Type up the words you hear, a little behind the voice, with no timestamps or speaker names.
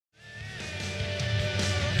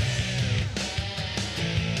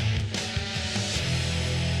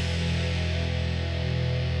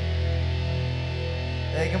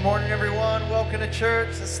Good morning, everyone. Welcome to church.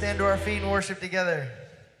 Let's stand to our feet and worship together.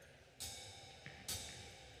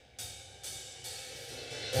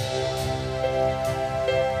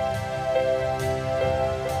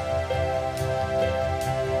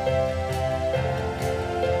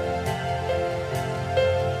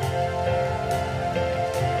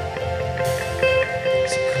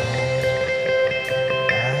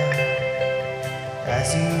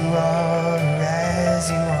 As you are, as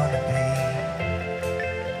you want to be.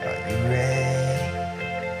 Are you ready?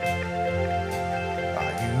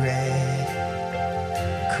 Are you ready?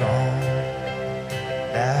 Come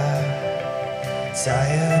now.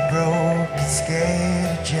 Tired, broken,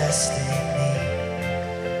 scared, just in need.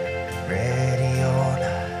 Ready or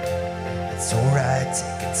not, it's alright.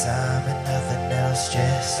 Take your time and nothing else,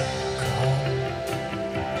 just come.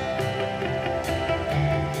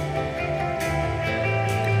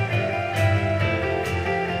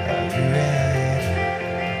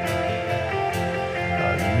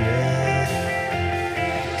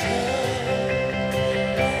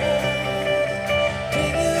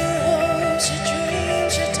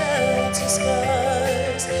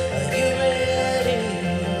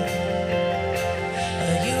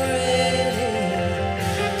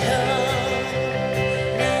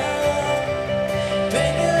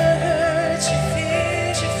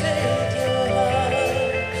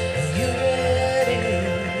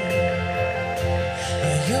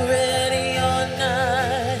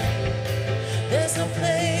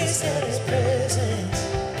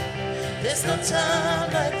 There's no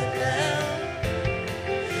time like the now.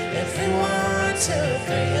 Everyone, 2 or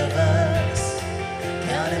 3 of us,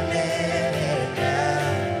 counting minute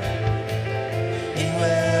now. He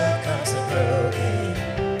welcomes the broken.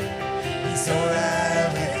 He's alright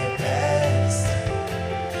with your past.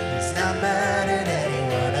 He's not mad at any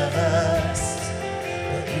one of us,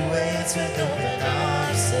 but he waits with open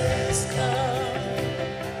arms, says come.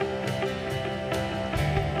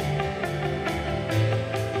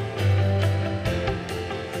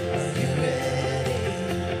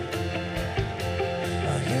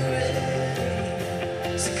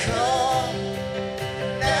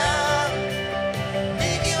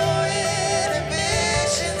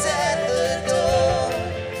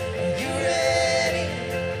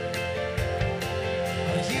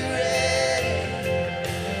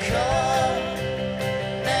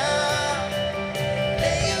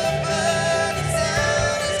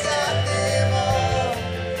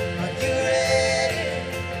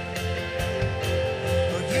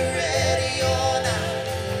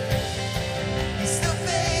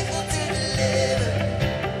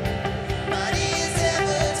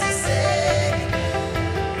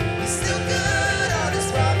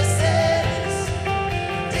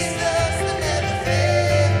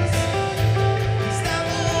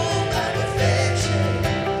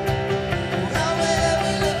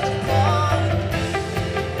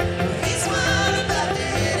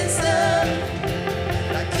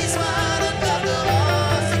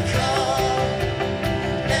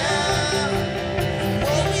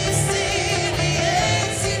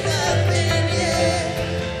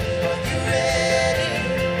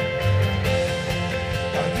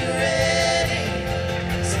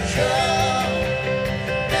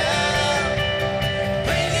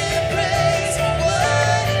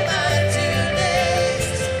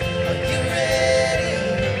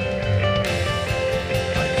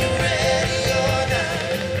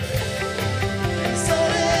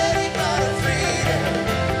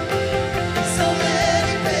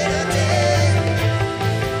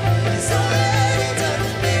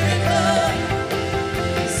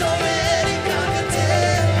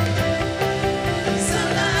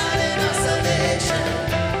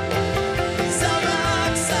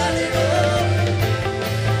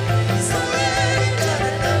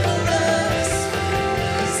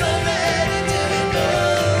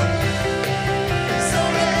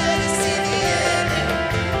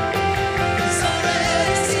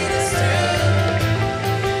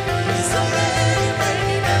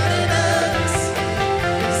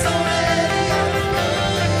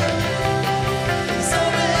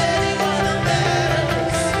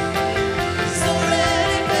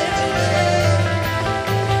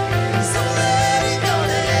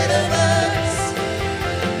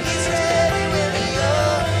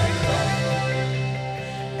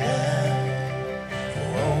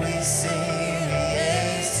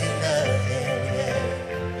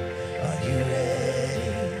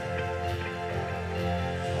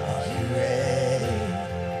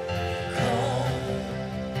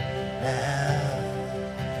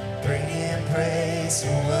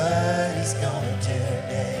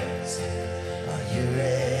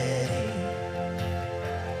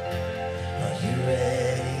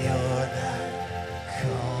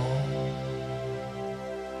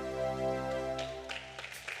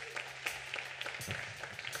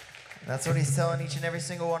 That's what he's telling each and every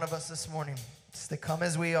single one of us this morning. Just to come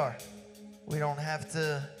as we are. We don't have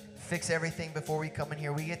to fix everything before we come in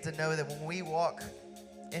here. We get to know that when we walk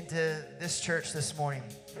into this church this morning,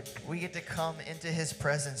 we get to come into his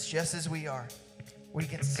presence just as we are. We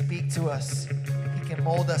can speak to us. He can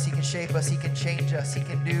mold us. He can shape us. He can change us. He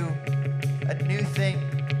can do a new thing.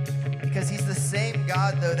 Because he's the same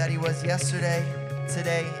God, though, that he was yesterday,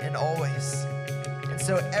 today, and always. And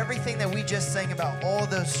so everything that we just sang about, all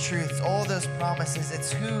those truths, all those promises,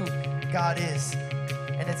 it's who God is.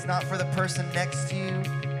 And it's not for the person next to you.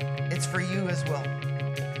 It's for you as well.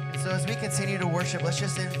 So as we continue to worship, let's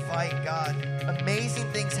just invite God. Amazing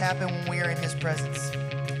things happen when we are in his presence.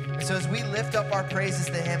 And so as we lift up our praises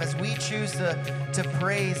to him, as we choose to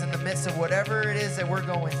praise in the midst of whatever it is that we're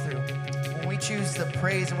going through, when we choose to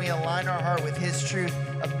praise and we align our heart with his truth,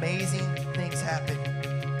 amazing things happen.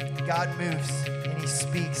 God moves and he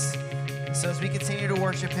speaks. And so as we continue to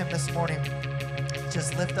worship him this morning,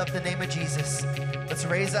 just lift up the name of Jesus. Let's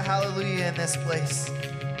raise a hallelujah in this place.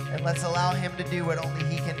 And let's allow him to do what only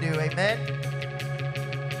he can do. Amen.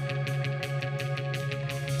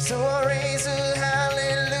 So I raise a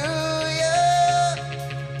hallelujah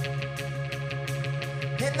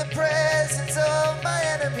in the presence of my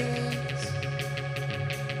enemies.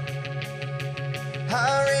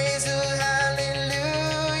 I raise a hallelujah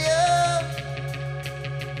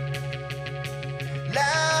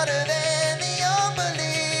louder than the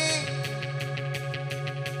unbelief.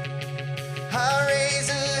 I raise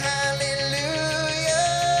a hallelujah.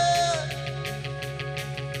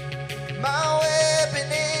 My weapon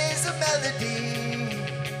is a melody.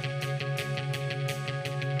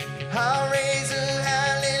 I raise a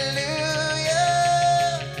hallelujah.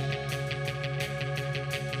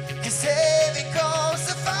 'Cause heaven comes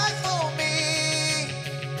to fight for me.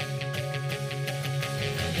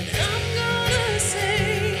 And I'm gonna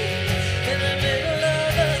sing in the middle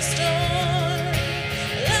of a storm,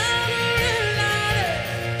 louder and louder.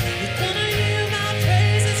 You're gonna hear my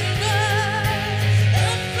praises rise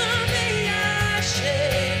up from the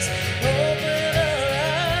ashes. Open our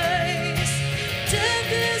eyes.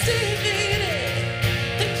 Death is defeated.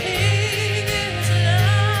 The King is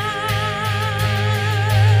alive.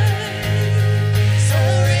 So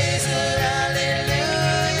raise a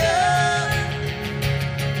hallelujah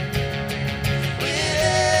with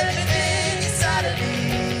everything inside of me.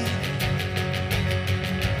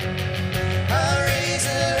 I raise a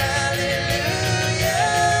hallelujah.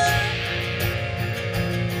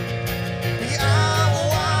 I will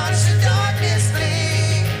watch the darkness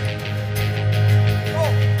flee.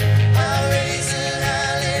 Oh, I raise a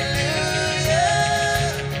hallelujah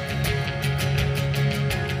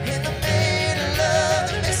in the middle of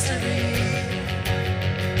the mystery.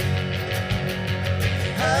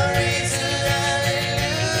 I raise a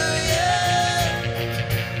hallelujah.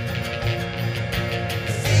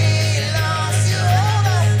 Feel lost, you hold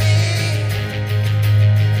on me.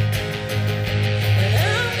 And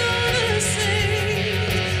I'm gonna sing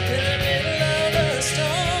in the middle of a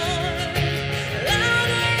storm,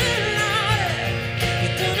 louder and louder.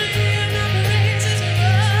 You're gonna hear my praises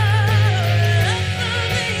rise up from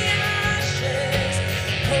the ashes.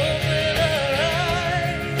 Open our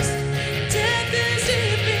eyes. Death is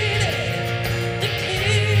defeated. The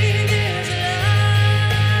King is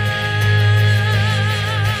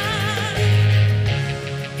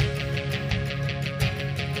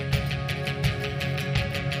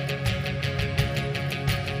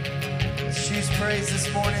Let's choose praise this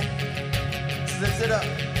morning. Let's lift it up.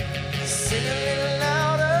 Sing a little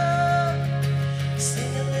louder.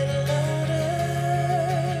 Sing a little louder.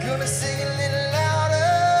 Gonna sing a little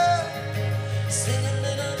louder. Sing a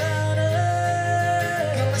little louder.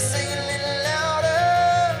 Gonna sing a little louder.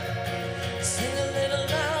 Sing a little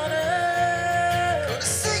louder. Gonna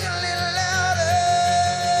sing a little louder.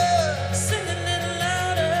 Sing a little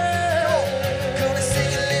louder. Gonna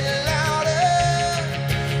sing a little louder.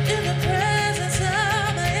 In the presence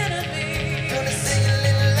of my enemy. Gonna sing a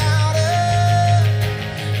little louder.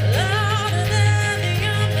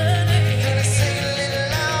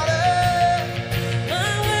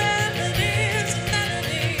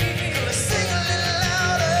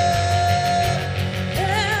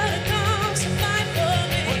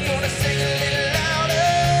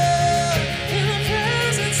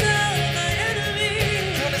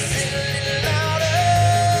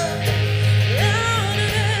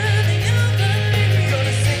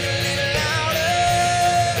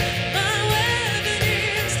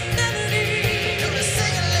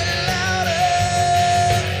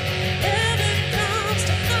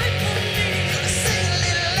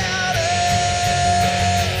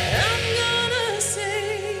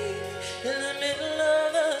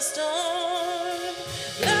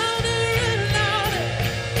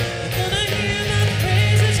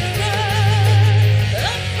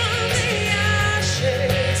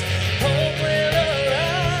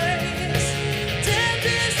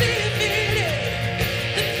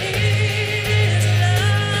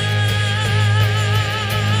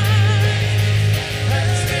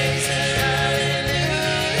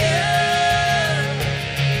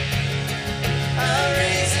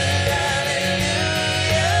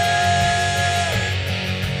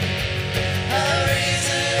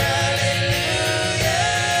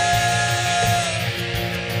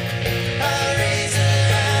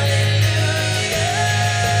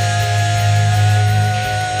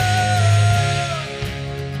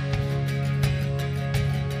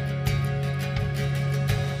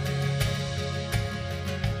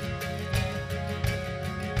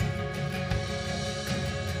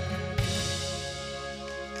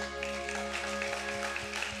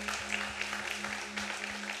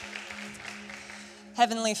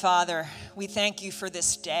 Heavenly Father, we thank you for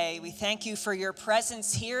this day. We thank you for your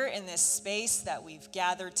presence here in this space that we've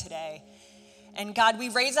gathered today. And God, we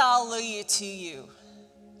raise a hallelujah to you,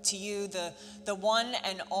 the one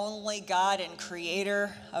and only God and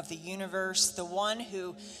creator of the universe, the one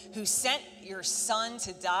who sent your son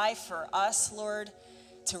to die for us, Lord,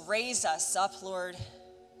 to raise us up, Lord.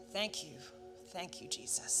 Thank you. Thank you,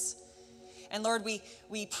 Jesus. And Lord,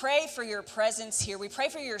 we pray for your presence here. We pray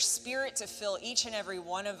for your spirit to fill each and every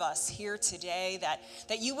one of us here today,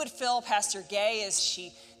 that you would fill Pastor Gay as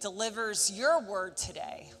she delivers your word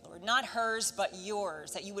today, Lord, not hers, but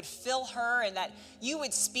yours, that you would fill her and that you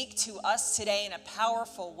would speak to us today in a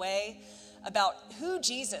powerful way about who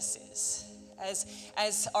Jesus is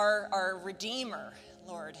as our Redeemer,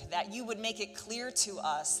 Lord, that you would make it clear to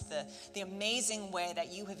us the amazing way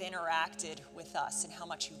that you have interacted with us and how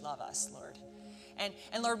much you love us, Lord.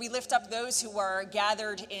 And Lord, we lift up those who are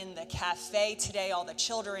gathered in the cafe today, all the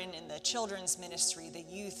children in the children's ministry, the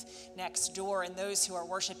youth next door, and those who are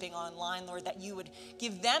worshiping online, Lord, that you would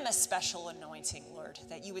give them a special anointing, Lord,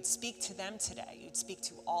 that you would speak to them today. You'd speak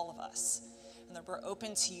to all of us. And Lord, we're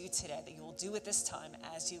open to you today, that you will do at this time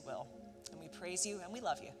as you will. And we praise you and we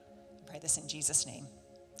love you. I pray this in Jesus' name.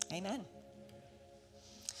 Amen.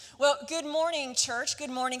 Well, good morning, church.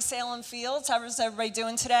 Good morning, Salem Fields. How's everybody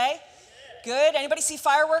doing today? Good. Anybody see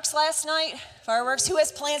fireworks last night? Fireworks. Who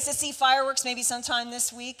has plans to see fireworks maybe sometime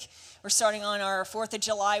this week? We're starting on our 4th of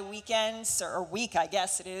July weekends, or week, I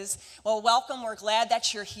guess it is. Well, welcome. We're glad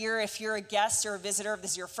that you're here. If you're a guest or a visitor, if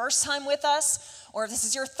this is your first time with us, or if this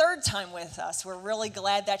is your third time with us, we're really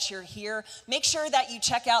glad that you're here. Make sure that you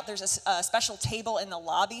check out, there's a special table in the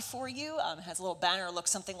lobby for you. It has a little banner, looks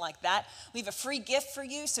something like that. We have a free gift for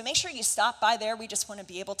you, so make sure you stop by there. We just want to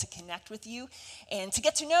be able to connect with you and to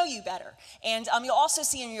get to know you better. And you'll also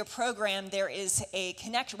see in your program there is a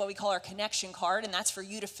connection, what we call our connection card, and that's for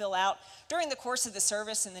you to fill out during the course of the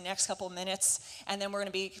service in the next couple of minutes. And then we're going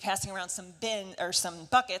to be passing around some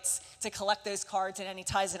buckets to collect those cards and any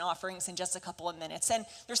tithes and offerings in just a couple of minutes. And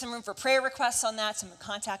there's some room for prayer requests on that, some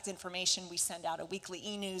contact information. We send out a weekly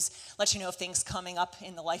e-news, let you know of things coming up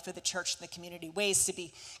in the life of the church and the community, ways to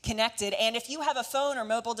be connected. And if you have a phone or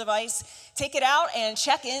mobile device, take it out and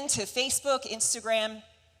check into Facebook, Instagram.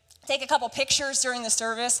 Take a couple pictures during the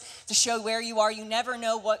service to show where you are. You never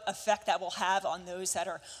know what effect that will have on those that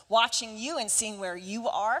are watching you and seeing where you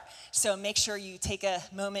are. So make sure you take a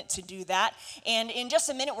moment to do that. And in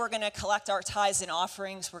just a minute, we're going to collect our tithes and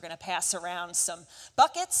offerings. We're going to pass around some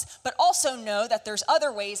buckets, but also know that there's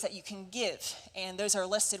other ways that you can give. And those are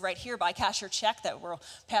listed right here by cash or check that we'll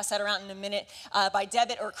pass that around in a minute. By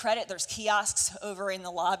debit or credit, there's kiosks over in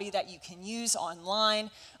the lobby that you can use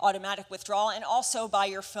online, automatic withdrawal, and also by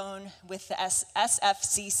your phone with the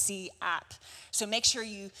SFCC app. So make sure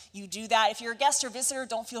you do that. If you're a guest or visitor,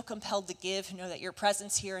 don't feel compelled to give. Know that your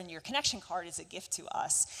presence here and your connection card is a gift to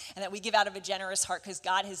us, and that we give out of a generous heart because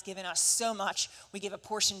God has given us so much. We give a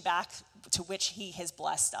portion back to which he has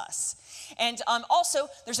blessed us. And also,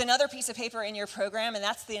 there's another piece of paper in your program, and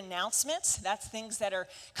that's the announcements. That's things that are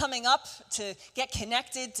coming up to get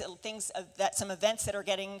connected to things some events that are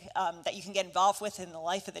getting that you can get involved with in the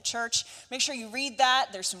life of the church. Make sure you read that.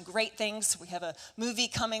 There's some great things. We have a movie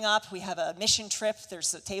coming up. We have a mission trip.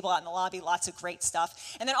 There's a table out in the lobby. Lots of great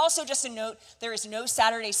stuff. And then also just a note, there is no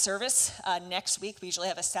Saturday service next week. We usually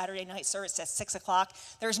have a Saturday night service at 6 o'clock.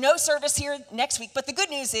 There's no service here next week, but the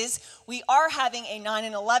good news is we are having a 9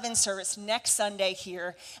 and 11 service next Sunday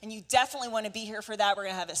here, and you definitely want to be here for that. We're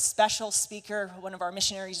going to have a special speaker, one of our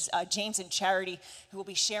missionaries, James and Charity, who will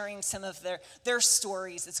be sharing some of their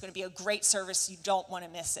stories. It's going to be a great service. You don't want to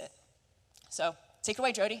miss it. So take it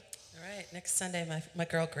away, Jody. All right, next Sunday, my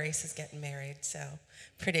girl Grace is getting married, so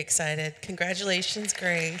pretty excited. Congratulations,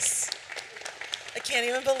 Grace. I can't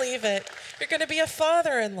even believe it. You're going to be a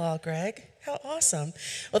father-in-law, Greg. How awesome.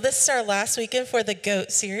 Well, this is our last weekend for the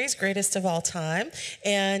GOAT series, Greatest of All Time.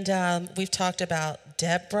 And we've talked about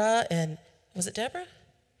Deborah and, was it Deborah?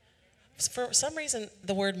 For some reason,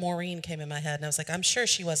 the word Maureen came in my head, and I was like, I'm sure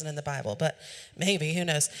she wasn't in the Bible, but maybe, who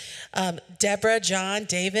knows. Deborah, John,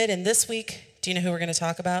 David, and this week, do you know who we're going to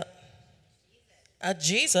talk about?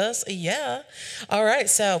 Jesus, yeah. All right,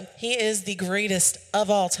 so he is the greatest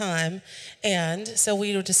of all time, and so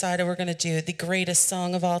we decided we're going to do the greatest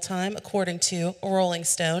song of all time according to Rolling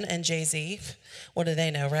Stone and Jay-Z. What do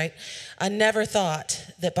they know, right? I never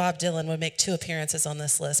thought that Bob Dylan would make 2 appearances on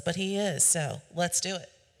this list, but he is, so let's do it.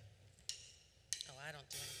 Oh, I don't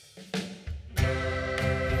do anything.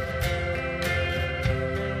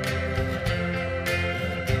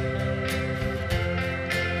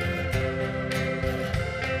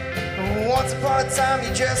 Once Once upon a time,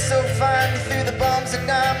 you dressed so fine, you threw the bombs and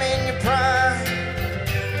dime in your prime.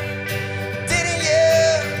 Didn't you?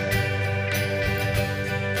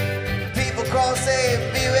 People call, say,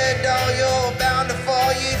 beware, doll, you're bound to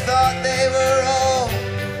fall. You thought they were all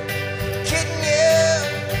kidding you.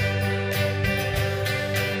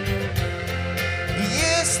 You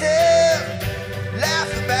used to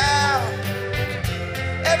laugh about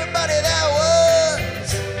everybody that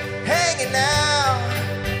was hanging out.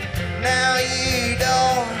 Now you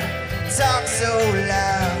don't talk so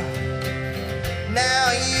loud.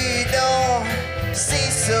 Now you don't seem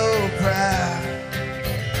so proud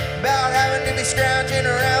about having to be scrounging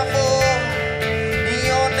around for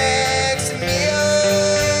your next meal.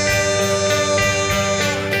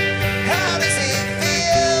 How does it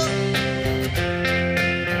feel?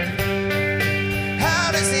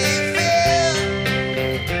 How does it feel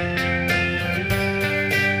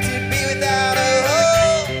to be without a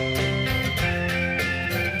hope,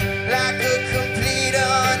 like a complete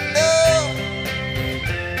unknown,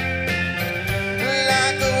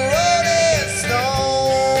 like a rolling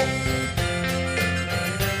stone?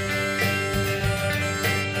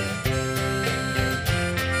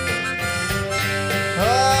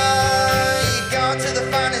 Oh, you gone to the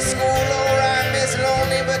finest school, alright, Miss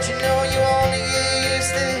Lonely, but you know you only get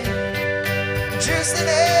used to juicing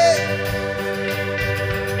it.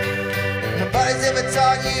 Nobody's ever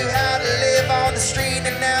taught you how to live on the street,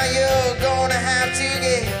 and now you're gonna have to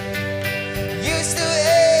get used to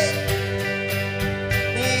it.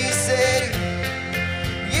 You said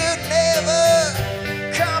you'd never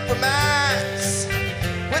compromise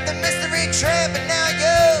with the mystery tramp, and now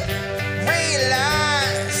you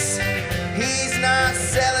realize he's not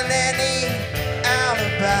selling any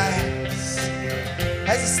alibis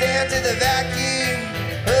as you stare into the vacuum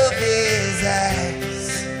of his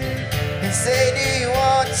eyes and say, do you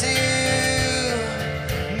want to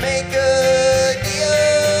make a deal?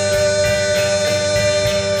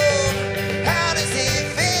 How does it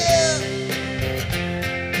feel?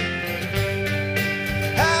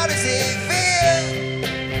 How does it feel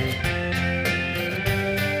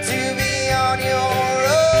to be on your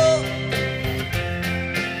own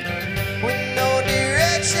with no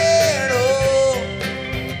direction? Oh,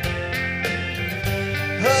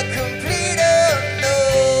 a complete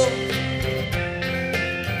unknown,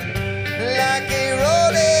 like a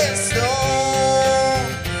rolling stone.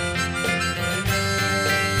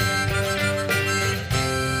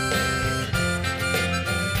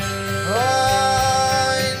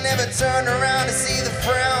 Oh, you never turn around to see the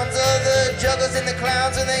frowns of the juggles and the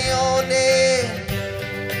clowns when they all did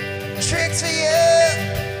tricks for you.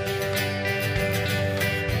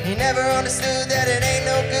 You never understood that it ain't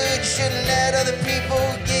no good. You shouldn't let other people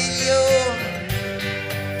get your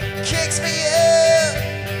kicks for you.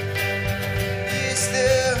 You used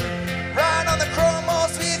to ride on the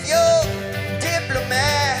chromos with your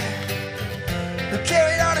diplomat who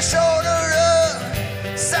carried on the shoulder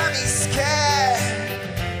of Sammy's cat.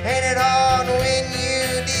 Ain't it hard when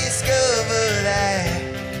you discover that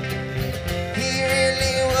he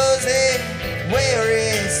really wasn't where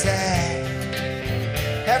it's at?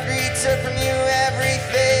 After he took from you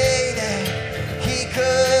everything that he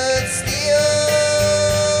could steal.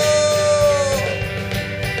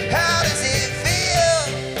 How does it feel?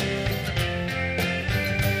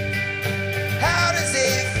 How does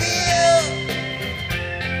it feel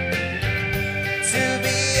to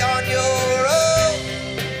be on your own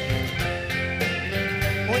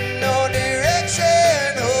with no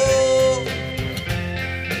direction? Oh,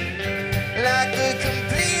 like a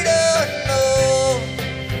complete unknown,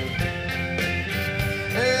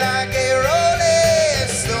 like a rolling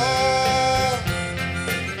stone.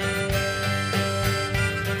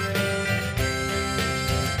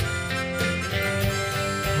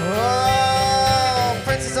 Oh,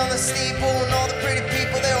 princess on the steeple and all the pretty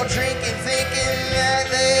people, they're all drinking, thinking that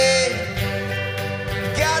they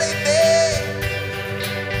got it big.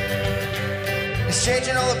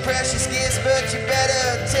 Exchanging all the precious gifts, but you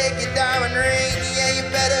better take your diamond ring. Yeah, you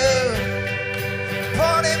better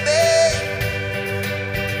pawn it big.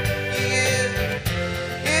 You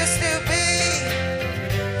used to be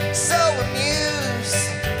so amused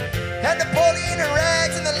at Napoleon and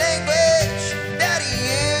rags and the language that he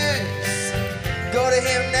used. Go to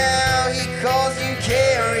him now, he calls you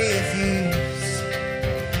can't refuse.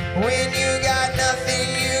 When you got nothing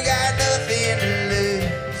to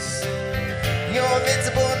lose. You're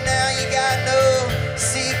invincible now, you got no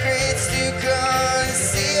secrets to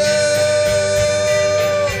conceal.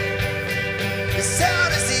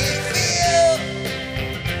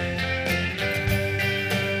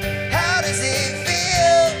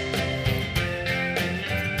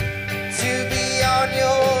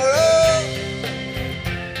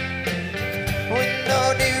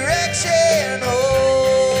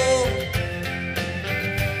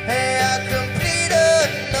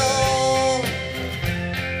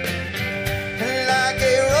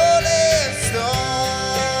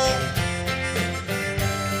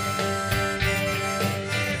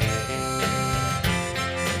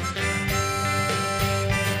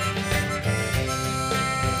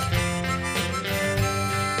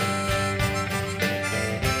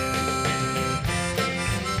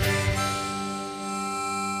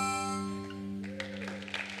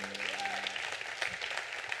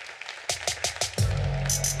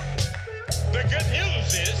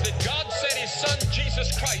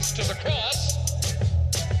 Christ to the cross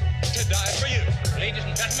to die for you. Ladies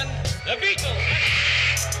and gentlemen, the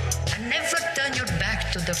Beatles. And never turn your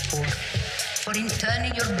back to the poor, for in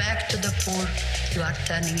turning your back to the poor, you are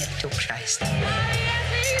turning it to Christ.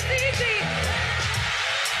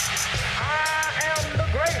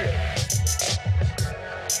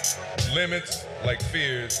 Limits, like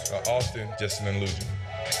fears, are often just an illusion.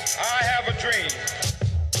 I have a dream.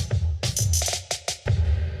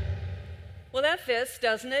 Well, that fits,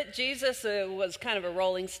 doesn't it? Jesus was kind of a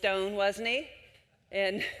rolling stone, wasn't he?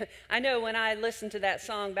 And I know when I listened to that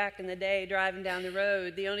song back in the day, driving down the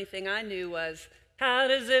road, the only thing I knew was, how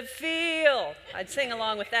does it feel? I'd sing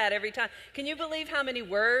along with that every time. Can you believe how many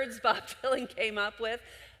words Bob Dylan came up with?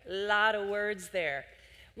 A lot of words there.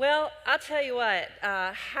 Well, I'll tell you what,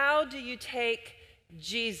 how do you take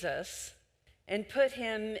Jesus and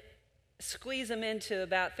squeeze him into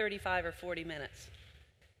about 35 or 40 minutes?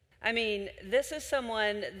 I mean, this is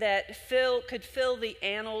someone that could fill the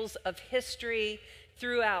annals of history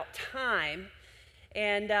throughout time.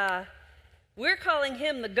 And we're calling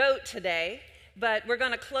him the GOAT today, but we're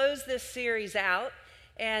going to close this series out.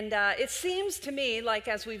 And it seems to me like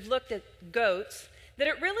as we've looked at GOATs, that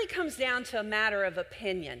it really comes down to a matter of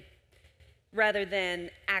opinion rather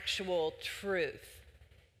than actual truth.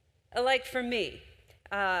 Like for me,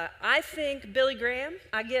 I think Billy Graham,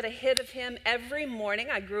 I get a hit of him every morning.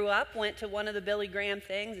 I grew up, went to one of the Billy Graham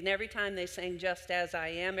things, and every time they sang Just As I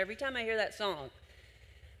Am, every time I hear that song,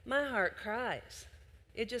 my heart cries.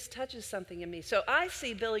 It just touches something in me. So I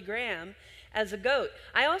see Billy Graham as a GOAT.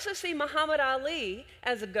 I also see Muhammad Ali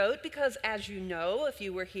as a GOAT because, as you know, if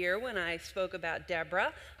you were here when I spoke about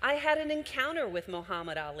Deborah, I had an encounter with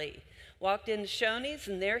Muhammad Ali. Walked into Shoney's,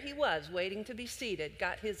 and there he was, waiting to be seated.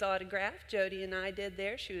 Got his autograph. Jody and I did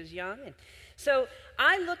there. She was young. And so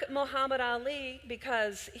I look at Muhammad Ali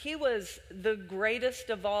because he was the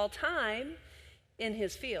greatest of all time in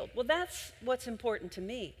his field. Well, that's what's important to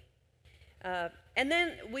me. And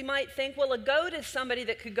then we might think, well, a GOAT is somebody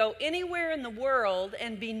that could go anywhere in the world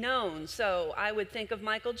and be known. So I would think of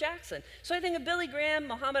Michael Jackson. So I think of Billy Graham,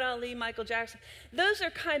 Muhammad Ali, Michael Jackson. Those are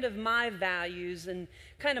kind of my values and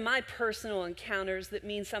kind of my personal encounters that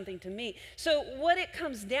mean something to me. So what it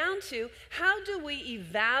comes down to, how do we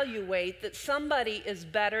evaluate that somebody is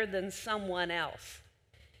better than someone else?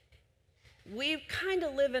 We kind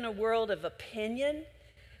of live in a world of opinion,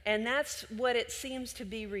 and that's what it seems to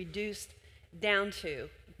be reduced down to,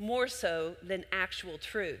 more so than actual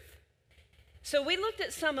truth. So we looked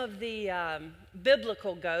at some of the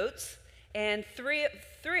biblical GOATs, and three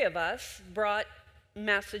of us brought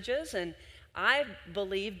messages, and I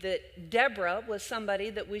believed that Deborah was somebody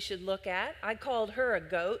that we should look at. I called her a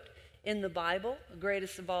GOAT in the Bible, the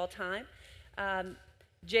greatest of all time.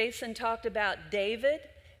 Jason talked about David,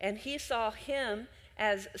 and he saw him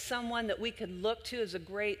as someone that we could look to as a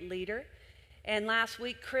great leader. And last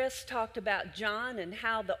week, Chris talked about John and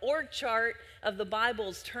how the org chart of the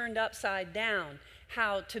Bible's turned upside down.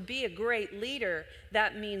 How to be a great leader,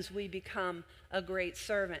 that means we become a great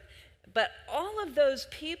servant. But all of those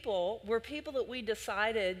people were people that we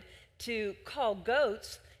decided to call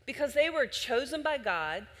GOATs because they were chosen by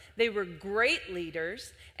God, they were great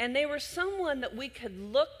leaders, and they were someone that we could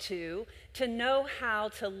look to know how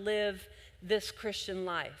to live this Christian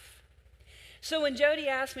life. So when Jody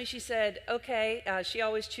asked me, she said, okay, she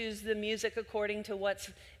always chooses the music according to what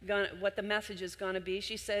the message is going to be.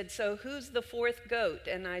 She said, so who's the fourth GOAT?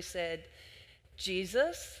 And I said,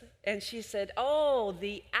 Jesus. And she said, oh,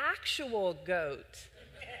 the actual GOAT.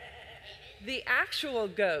 The actual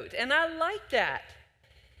GOAT. And I like that.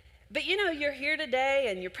 But you know, you're here today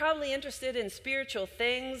and you're probably interested in spiritual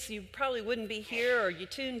things. You probably wouldn't be here, or you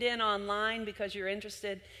tuned in online because you're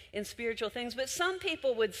interested in spiritual things. But some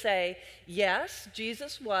people would say, yes,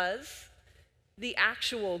 Jesus was the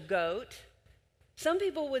actual GOAT. Some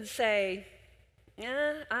people would say,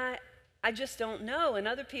 I just don't know. And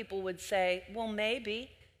other people would say, well, maybe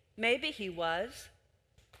he was.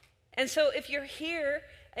 And so if you're here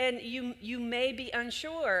and you may be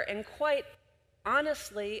unsure, and quite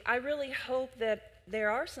honestly, I really hope that there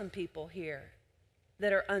are some people here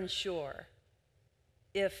that are unsure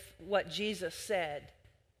if what Jesus said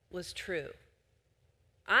was true.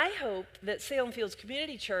 I hope that Salem Fields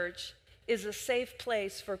Community Church is a safe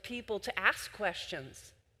place for people to ask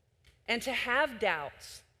questions and to have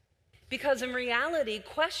doubts. Because in reality,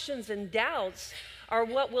 questions and doubts are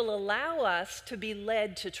what will allow us to be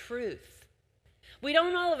led to truth. We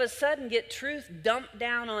don't all of a sudden get truth dumped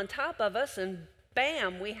down on top of us and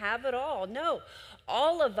bam, we have it all. No,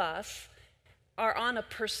 all of us are on a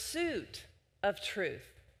pursuit of truth.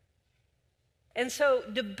 And so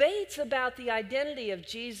debates about the identity of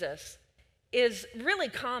Jesus is really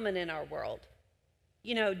common in our world.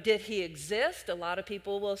 You know, did he exist? A lot of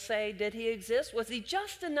people will say, did he exist? Was he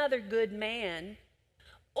just another good man?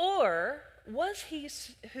 Or was he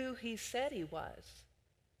who he said he was,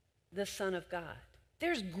 the Son of God?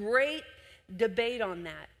 There's great debate on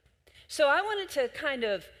that. So I wanted to kind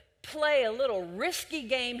of play a little risky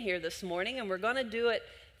game here this morning, and we're going to do it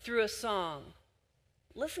through a song.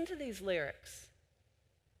 Listen to these lyrics.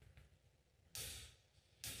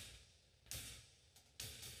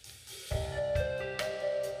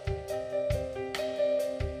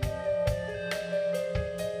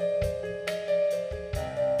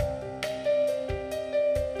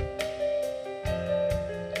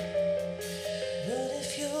 What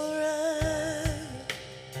if you're right?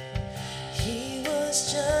 He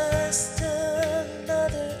was just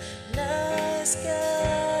another nice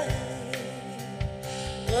guy.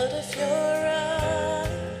 What if you're right?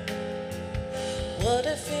 What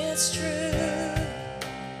if it's true?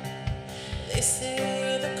 They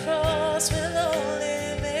say the cross will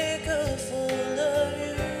only make a fool of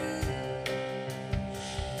you.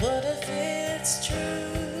 What if it's true?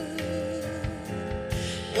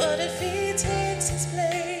 What if he takes his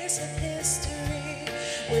place in history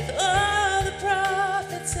with all the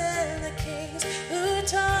prophets and the kings who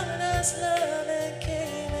taught us love and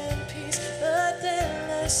came in peace? But then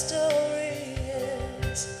the story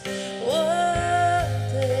ends. What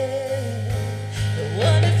then?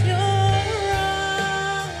 What if you're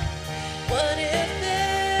wrong? What if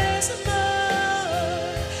there's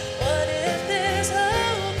more? What if there's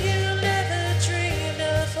hope you never dreamed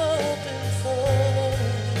of hoping for?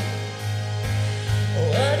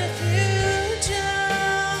 What if you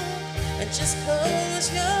jump and just close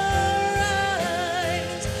your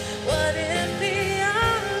eyes? What if the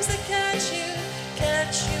arms that catch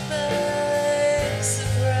you by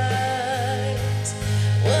surprise?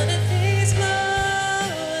 What if he's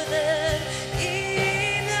more than enough?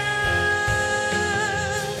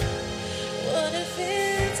 What if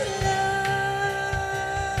it's love?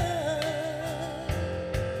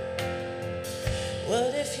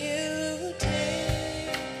 What if you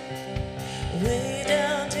dig way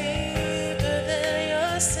down deeper than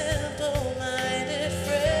your simple-minded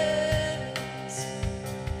friends?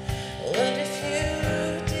 What if you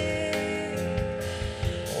dig?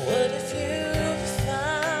 What if you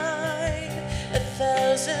find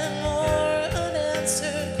 1,000 more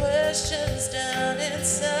unanswered questions down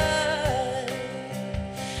inside?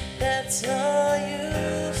 That's all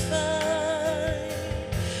you find.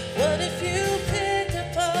 What if you pick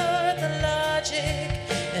apart the logic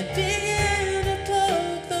and begin to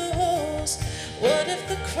poke the holes? What if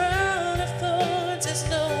the crown of thorns is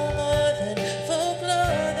no more than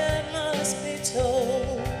folklore that must be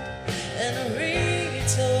told and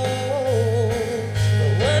retold?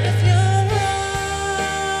 But what if you're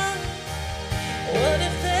wrong? What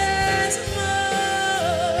if there's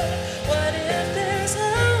more?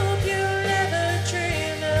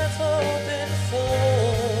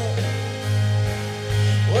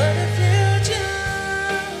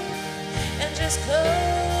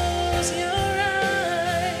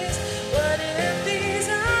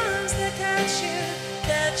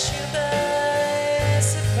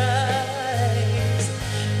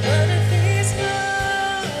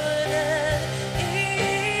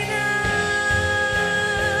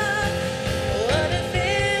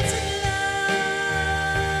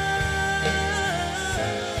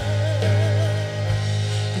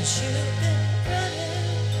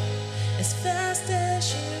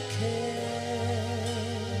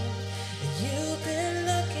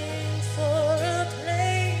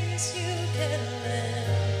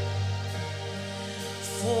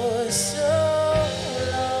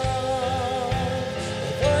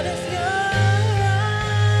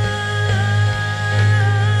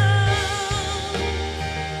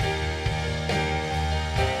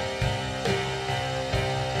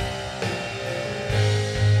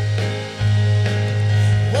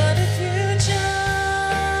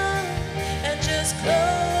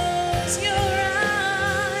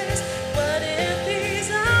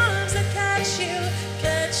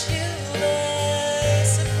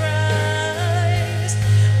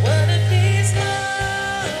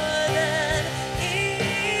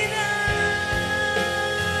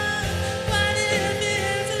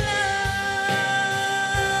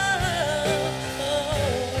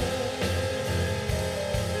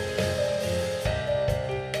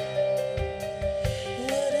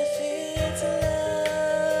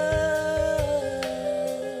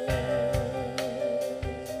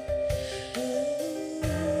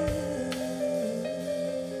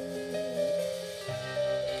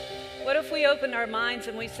 opened our minds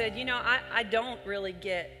and we said, I don't really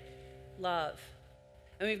get love.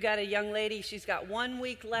 And we've got a young lady, she's got 1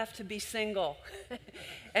 week left to be single.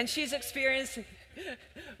 And she's experiencing,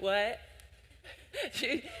 what?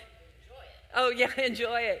 Oh, yeah,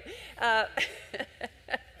 enjoy it.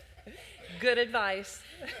 Good advice.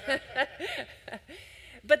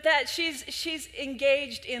 But that she's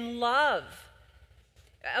engaged in love.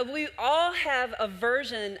 We all have a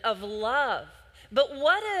version of love. But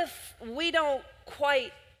what if we don't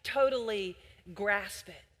quite totally grasp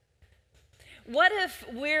it? What if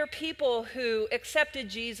we're people who accepted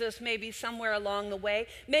Jesus maybe somewhere along the way?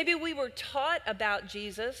 Maybe we were taught about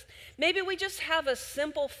Jesus. Maybe we just have a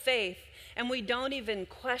simple faith and we don't even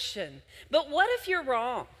question. But what if you're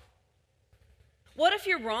wrong? What if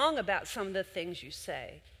you're wrong about some of the things you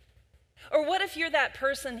say? Or what if you're that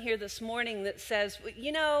person here this morning that says,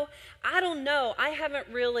 I don't know, I haven't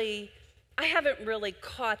really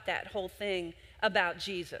caught that whole thing about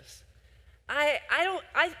Jesus.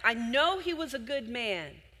 I know he was a good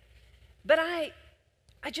man, but I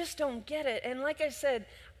just don't get it. And like I said,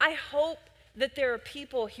 I hope that there are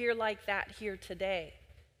people here like that here today.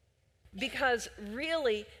 Because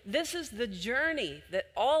really, this is the journey that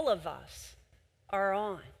all of us are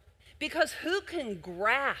on. Because who can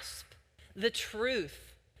grasp the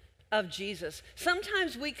truth of Jesus?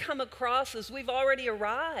 Sometimes we come across as we've already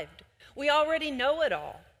arrived. We already know it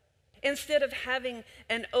all, instead of having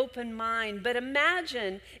an open mind. But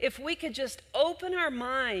imagine if we could just open our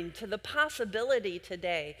mind to the possibility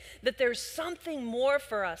today that there's something more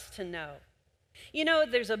for us to know.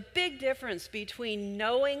 There's a big difference between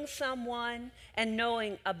knowing someone and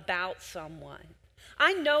knowing about someone.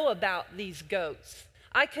 I know about these goats.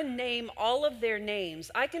 I can name all of their names.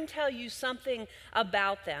 I can tell you something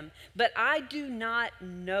about them, but I do not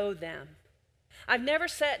know them. I've never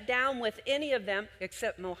sat down with any of them,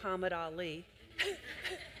 except Muhammad Ali,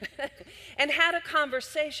 and had a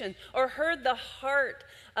conversation or heard the heart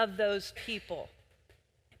of those people.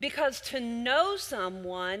 Because to know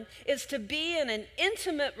someone is to be in an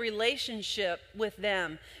intimate relationship with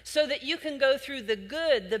them so that you can go through the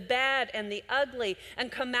good, the bad, and the ugly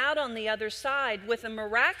and come out on the other side with a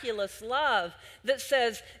miraculous love that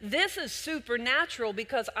says, this is supernatural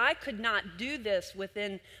because I could not do this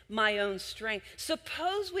within my own strength.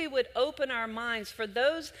 Suppose we would open our minds for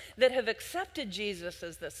those that have accepted Jesus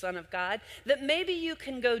as the Son of God, that maybe you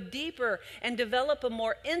can go deeper and develop a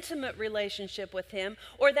more intimate relationship with him,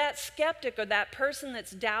 or that skeptic or that person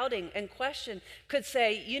that's doubting and question could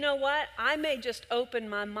say, you know what, I may just open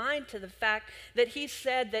my mind to the fact that he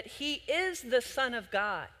said that he is the Son of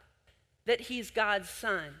God, that he's God's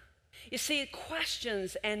Son. You see,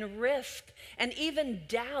 questions and risk and even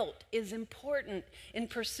doubt is important in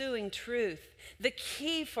pursuing truth. The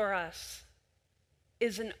key for us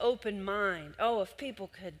is an open mind. Oh, if people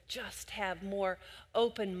could just have more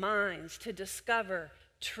open minds to discover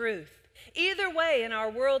truth. Either way, in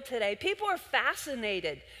our world today, people are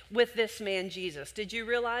fascinated with this man, Jesus. Did you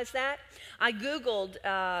realize that? I Googled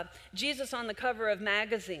Jesus on the cover of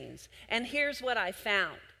magazines, and here's what I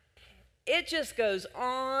found. It just goes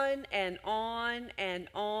on and on and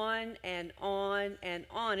on and on and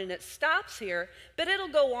on, and it stops here, but it'll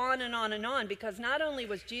go on and on and on, because not only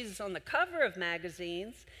was Jesus on the cover of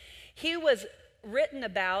magazines, he was written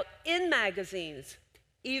about in magazines,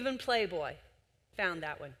 even Playboy found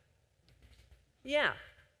that one. Yeah,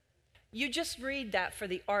 you just read that for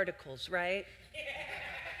the articles, right?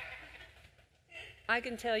 I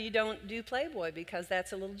can tell you don't do Playboy because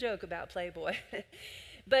that's a little joke about Playboy.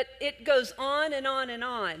 But it goes on and on and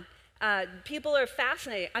on. People are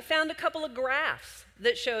fascinated. I found a couple of graphs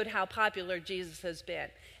that showed how popular Jesus has been.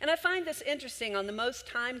 And I find this interesting on the most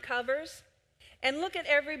Time covers. And look at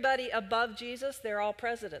everybody above Jesus. They're all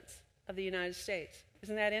presidents of the United States.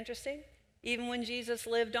 Isn't that interesting? Even when Jesus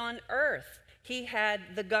lived on earth, he had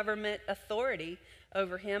the government authority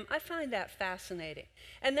over him. I find that fascinating.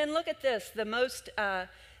 And then look at this,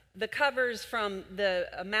 the covers from the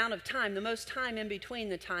amount of time, the most time in between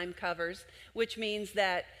the Time covers, which means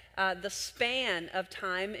that the span of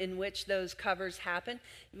time in which those covers happen.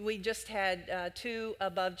 We just had 2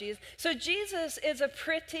 above Jesus. So Jesus is a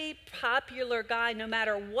pretty popular guy no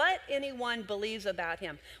matter what anyone believes about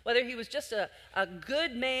him, whether he was just a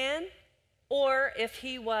good man or if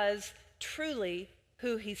he was truly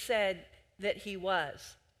who he said that he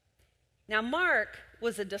was. Now, Mark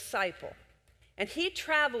was a disciple, and he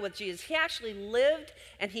traveled with Jesus. He actually lived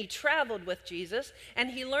and he traveled with Jesus,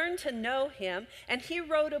 and he learned to know him, and he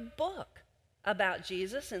wrote a book about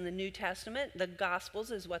Jesus in the New Testament. The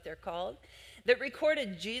Gospels is what they're called, that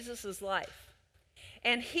recorded Jesus' life.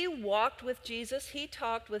 And he walked with Jesus, he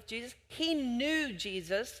talked with Jesus, he knew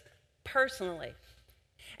Jesus personally.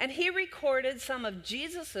 And he recorded some of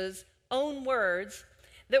Jesus's own words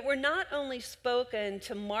that were not only spoken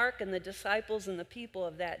to Mark and the disciples and the people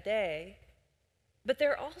of that day, but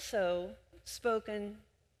they're also spoken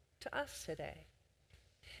to us today.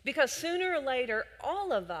 Because sooner or later,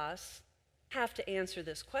 all of us have to answer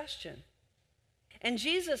this question. And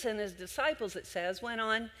Jesus and his disciples, it says, went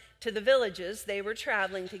on to the villages. They were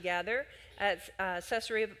traveling together at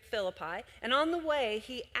Caesarea Philippi. And on the way,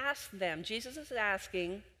 he asked them, Jesus is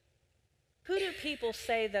asking, who do people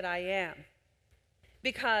say that I am?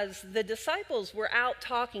 Because the disciples were out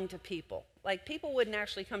talking to people. Like, people wouldn't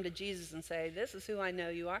actually come to Jesus and say, this is who I know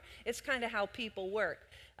you are. It's kind of how people work.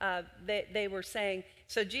 They were saying,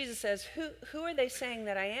 so Jesus says, who are they saying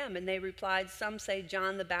that I am? And they replied, some say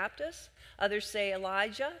John the Baptist, others say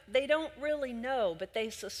Elijah. They don't really know, but they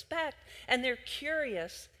suspect, and they're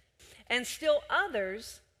curious. And still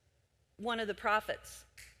others, one of the prophets.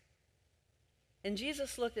 And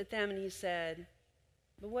Jesus looked at them and he said,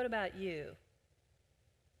 but what about you?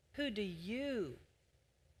 Who do you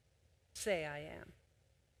say I am?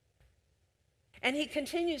 And he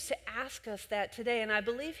continues to ask us that today, and I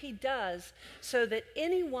believe he does so that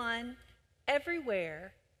anyone,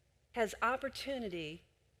 everywhere, has opportunity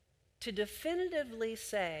to definitively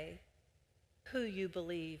say who you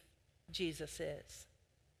believe Jesus is.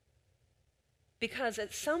 Because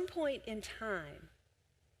at some point in time,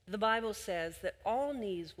 the Bible says that all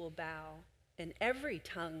knees will bow and every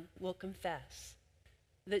tongue will confess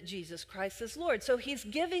that Jesus Christ is Lord. So he's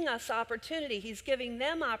giving us opportunity. He's giving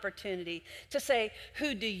them opportunity to say,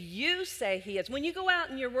 who do you say he is? When you go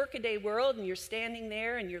out in your workaday world and you're standing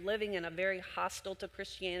there and you're living in a very hostile to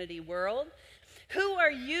Christianity world, who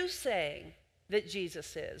are you saying that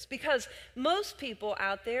Jesus is? Because most people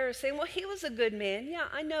out there are saying, well, he was a good man. Yeah,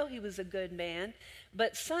 I know he was a good man.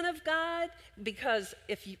 But Son of God, because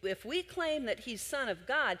if we claim that he's Son of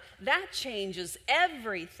God, that changes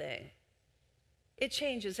everything. It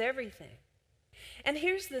changes everything. And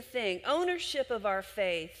here's the thing, ownership of our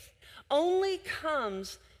faith only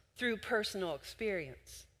comes through personal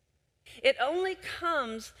experience. It only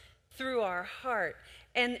comes through our heart.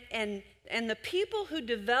 And the people who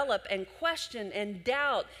develop and question and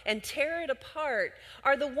doubt and tear it apart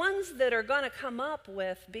are the ones that are going to come up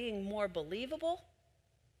with being more believable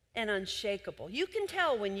and unshakable. You can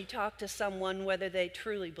tell when you talk to someone whether they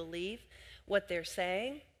truly believe what they're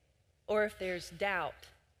saying or if there's doubt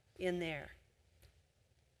in there.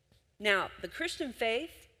 Now, the Christian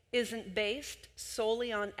faith isn't based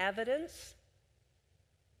solely on evidence,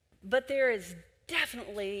 but there is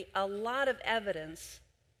definitely a lot of evidence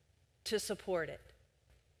to support it.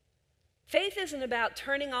 Faith isn't about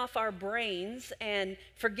turning off our brains and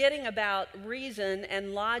forgetting about reason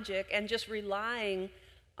and logic and just relying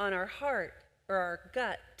on our heart or our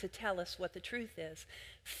gut to tell us what the truth is.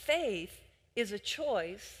 Faith is a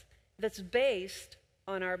choice that's based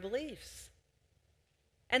on our beliefs.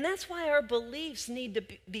 And that's why our beliefs need to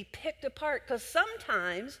be picked apart, because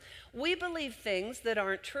sometimes we believe things that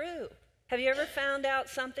aren't true. Have you ever found out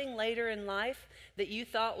something later in life that you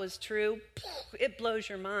thought was true? It blows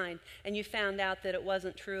your mind, and you found out that it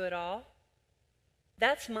wasn't true at all?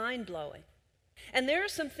 That's mind-blowing. And there are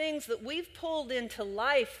some things that we've pulled into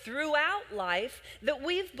life throughout life that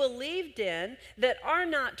we've believed in that are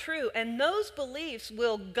not true. And those beliefs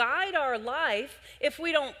will guide our life if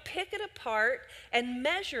we don't pick it apart and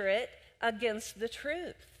measure it against the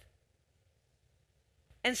truth.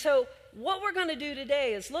 And so what we're going to do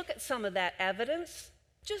today is look at some of that evidence,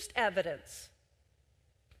 just evidence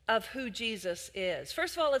of who Jesus is.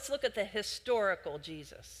 First of all, let's look at the historical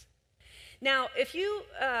Jesus. Now, if you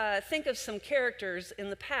think of some characters in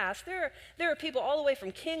the past, there are people all the way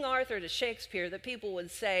from King Arthur to Shakespeare that people would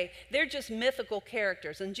say they're just mythical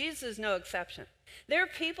characters, and Jesus is no exception. There are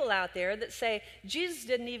people out there that say Jesus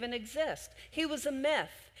didn't even exist. He was a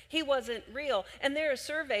myth. He wasn't real. And there are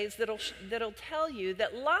surveys that'll tell you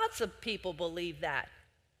that lots of people believe that.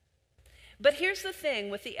 But here's the thing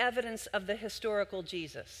with the evidence of the historical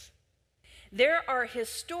Jesus. There are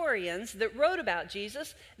historians that wrote about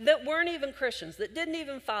Jesus that weren't even Christians, that didn't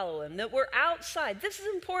even follow him, that were outside. This is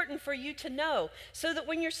important for you to know, so that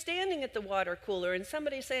when you're standing at the water cooler and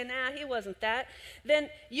somebody's saying, he wasn't that, then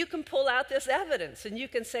you can pull out this evidence and you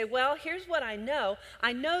can say, well, here's what I know.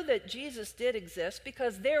 I know that Jesus did exist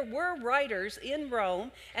because there were writers in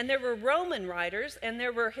Rome, and there were Roman writers, and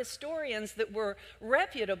there were historians that were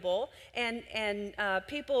reputable, and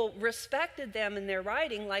people respected them in their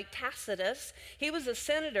writing, like Tacitus Suetonius. He was a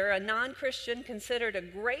senator, a non-Christian, considered a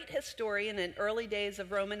great historian in early days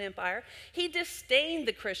of Roman Empire. He disdained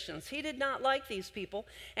the Christians. He did not like these people.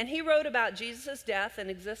 And he wrote about Jesus' death and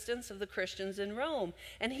existence of the Christians in Rome.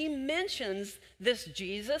 And he mentions this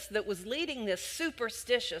Jesus that was leading this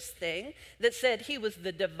superstitious thing that said he was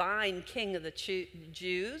the divine king of the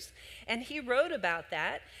Jews. And he wrote about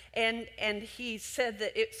that. And he said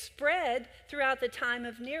that it spread throughout the time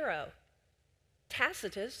of Nero.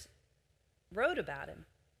 Tacitus wrote about him.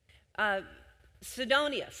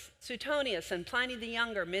 Suetonius and Pliny the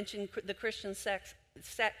Younger mentioned the Christian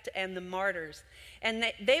sect and the martyrs. And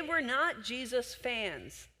they were not Jesus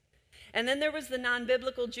fans. And then there was the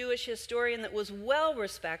non-biblical Jewish historian that was well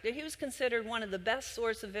respected. He was considered one of the best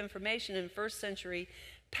sources of information in first century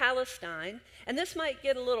Palestine. And this might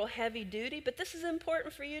get a little heavy duty, but this is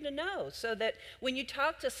important for you to know so that when you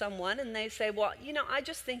talk to someone and they say, well, I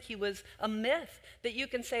just think he was a myth, that you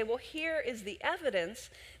can say, well, here is the evidence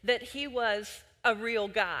that he was a real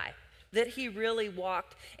guy, that he really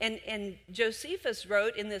walked. And Josephus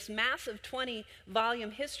wrote in this massive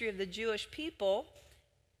 20-volume history of the Jewish people,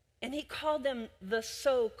 and he called him the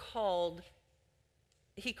so-called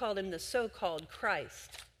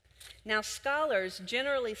Christ. Now, scholars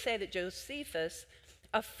generally say that Josephus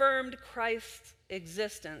affirmed Christ's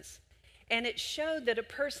existence, and it showed that a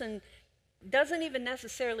person doesn't even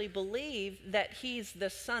necessarily believe that he's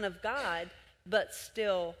the Son of God, but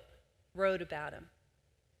still wrote about him.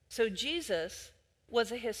 So Jesus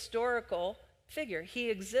was a historical figure. He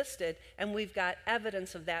existed, and we've got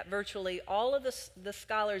evidence of that. Virtually all of the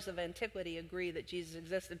scholars of antiquity agree that Jesus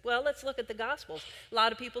existed. Well, let's look at the Gospels. A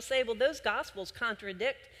lot of people say, well, those Gospels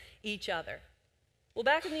contradict each other. Well,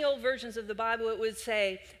 back in the old versions of the Bible, it would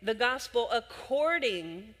say the Gospel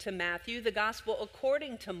according to Matthew, the Gospel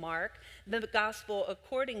according to Mark, the Gospel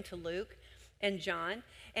according to Luke and John.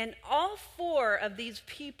 And all four of these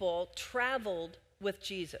people traveled with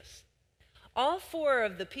Jesus. All four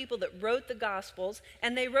of the people that wrote the Gospels,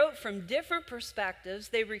 and they wrote from different perspectives.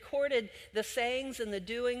 They recorded the sayings and the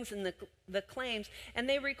doings and the claims, and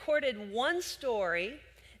they recorded one story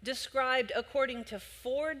described according to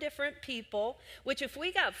four different people, which if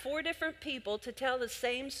we got four different people to tell the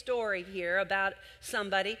same story here about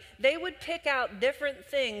somebody, they would pick out different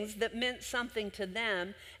things that meant something to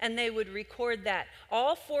them, and they would record that.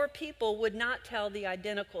 All four people would not tell the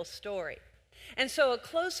identical story. And so a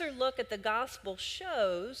closer look at the gospel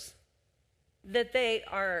shows that they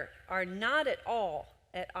are not at all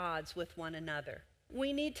at odds with one another.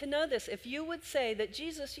 We need to know this. If you would say that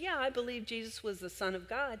Jesus, I believe Jesus was the Son of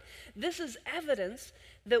God, this is evidence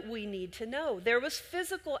that we need to know. There was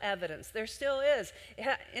physical evidence. There still is.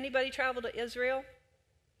 Anybody travel to Israel?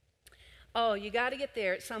 Oh, you got to get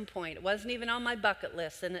there at some point. It wasn't even on my bucket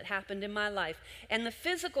list, and it happened in my life. And the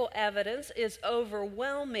physical evidence is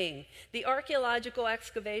overwhelming. The archaeological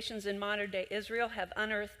excavations in modern-day Israel have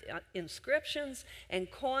unearthed inscriptions and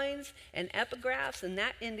coins and epigraphs, and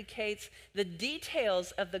that indicates the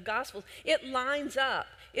details of the Gospels. It lines up.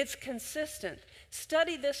 It's consistent.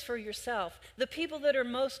 Study this for yourself. The people that are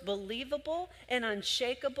most believable and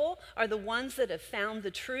unshakable are the ones that have found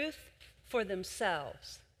the truth for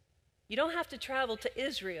themselves. You don't have to travel to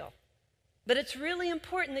Israel, but it's really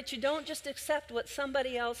important that you don't just accept what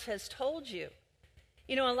somebody else has told you.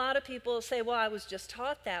 A lot of people say, well, I was just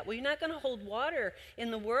taught that. Well, you're not going to hold water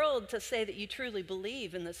in the world to say that you truly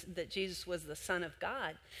believe in this, that Jesus was the Son of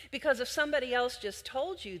God. Because if somebody else just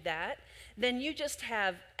told you that, then you just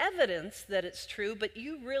have evidence that it's true, but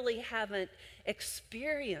you really haven't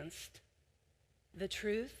experienced the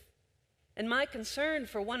truth. And my concern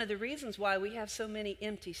for one of the reasons why we have so many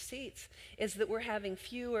empty seats is that we're having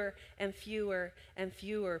fewer and fewer and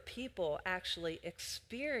fewer people actually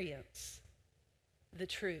experience the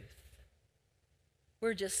truth.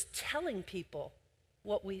 We're just telling people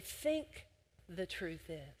what we think the truth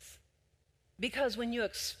is. Because when you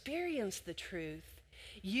experience the truth,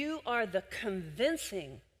 you are the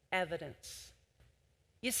convincing evidence.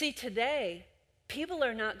 You see, today, people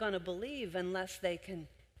are not going to believe unless they can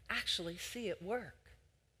actually see it work.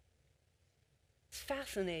 It's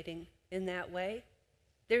fascinating in that way.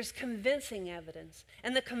 There's convincing evidence,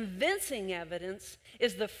 and the convincing evidence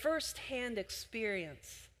is the first-hand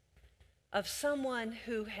experience of someone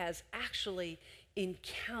who has actually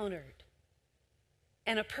encountered,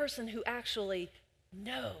 and a person who actually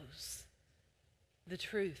knows the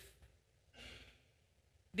truth.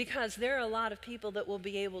 Because there are a lot of people that will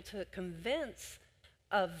be able to convince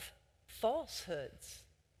of falsehoods.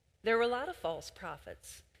 There were a lot of false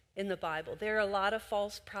prophets in the Bible. There are a lot of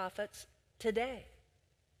false prophets today.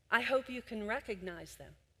 I hope you can recognize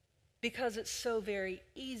them because it's so very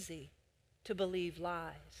easy to believe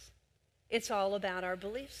lies. It's all about our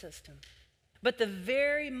belief system. But the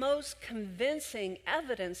very most convincing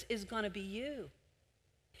evidence is going to be you.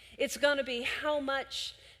 It's going to be how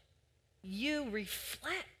much you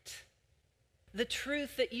reflect the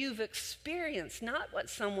truth that you've experienced, not what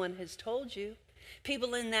someone has told you.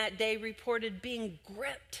 People in that day reported being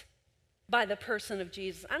gripped by the person of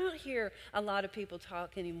Jesus. I don't hear a lot of people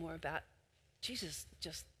talk anymore about Jesus.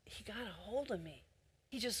 He got a hold of me.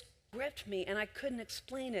 He just gripped me, and I couldn't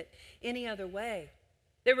explain it any other way.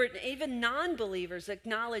 There were even non-believers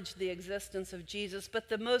acknowledged the existence of Jesus, but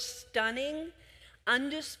the most stunning,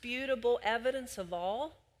 undisputable evidence of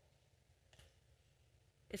all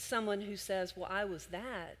is someone who says, well, I was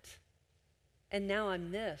that, and now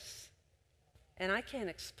I'm this. And I can't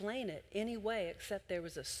explain it any way except there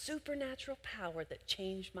was a supernatural power that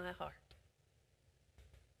changed my heart.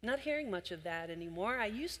 Not hearing much of that anymore. I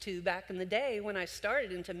used to back in the day when I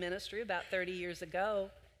started into ministry about 30 years ago.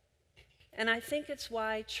 And I think it's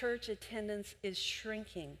why church attendance is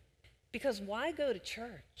shrinking. Because why go to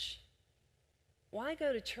church? Why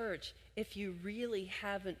go to church if you really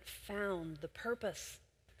haven't found the purpose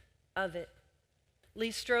of it? Lee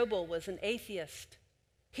Strobel was an atheist.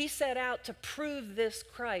 He set out to prove this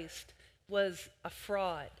Christ was a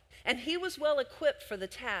fraud. And he was well equipped for the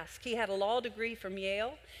task. He had a law degree from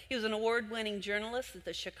Yale. He was an award-winning journalist at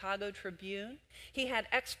the Chicago Tribune. He had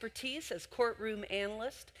expertise as courtroom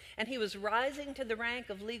analyst, and he was rising to the rank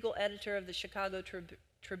of legal editor of the Chicago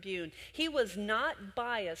Tribune. He was not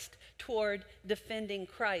biased toward defending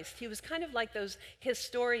Christ. He was kind of like those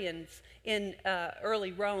historians in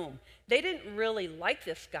early Rome. They didn't really like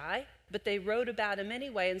this guy, but they wrote about him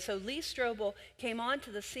anyway. And so Lee Strobel came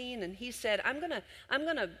onto the scene, and he said, I'm going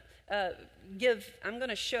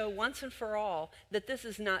to show once and for all that this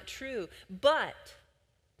is not true. But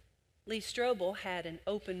Lee Strobel had an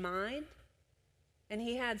open mind, and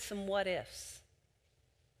he had some what ifs.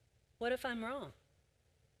 What if I'm wrong?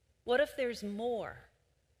 What if there's more?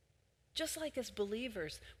 Just like as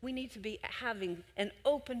believers, we need to be having an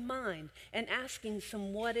open mind and asking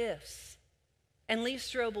some what ifs. And Lee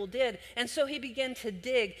Strobel did. And so he began to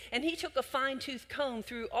dig, and he took a fine-tooth comb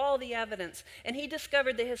through all the evidence, and he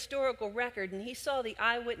discovered the historical record, and he saw the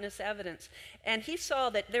eyewitness evidence, and he saw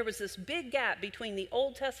that there was this big gap between the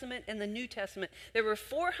Old Testament and the New Testament. There were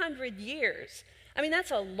 400 years. I mean,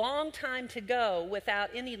 that's a long time to go without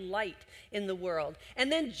any light in the world.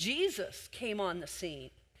 And then Jesus came on the scene.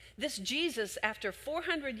 This Jesus, after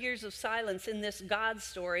 400 years of silence in this God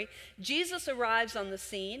story, Jesus arrives on the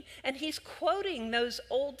scene, and he's quoting those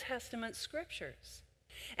Old Testament scriptures.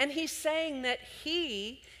 And he's saying that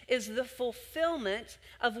he is the fulfillment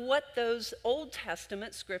of what those Old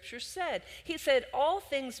Testament scriptures said. He said, all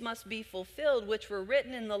things must be fulfilled which were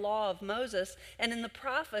written in the law of Moses and in the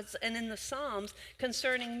prophets and in the Psalms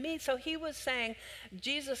concerning me. So he was saying,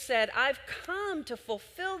 Jesus said, I've come to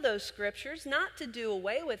fulfill those scriptures, not to do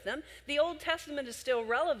away with them. The Old Testament is still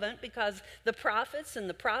relevant because the prophets and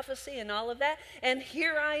the prophecy and all of that. And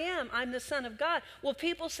here I am, I'm the Son of God. Well,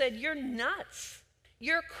 people said, you're nuts.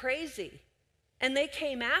 You're crazy. And they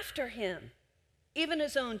came after him, even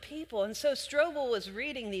his own people. And so Strobel was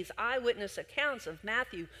reading these eyewitness accounts of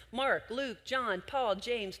Matthew, Mark, Luke, John, Paul,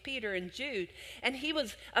 James, Peter, and Jude. And he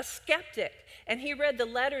was a skeptic. And he read the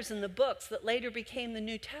letters and the books that later became the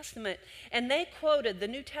New Testament. And the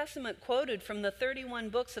New Testament quoted from the 31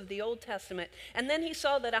 books of the Old Testament. And then he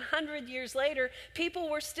saw that 100 years later, people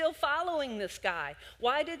were still following this guy.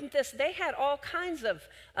 Why didn't this? They had all kinds of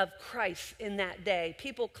Christ in that day,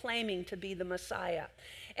 people claiming to be the Messiah.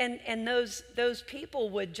 And those people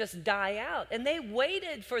would just die out. And they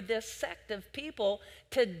waited for this sect of people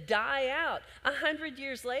to die out. 100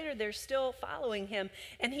 years later, they're still following him.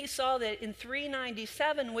 And he saw that in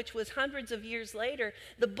 397, which was hundreds of years later,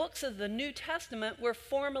 the books of the New Testament were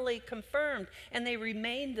formally confirmed, and they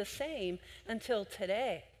remained the same until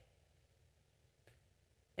today.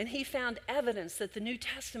 And he found evidence that the New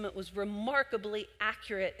Testament was remarkably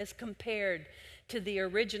accurate as compared to the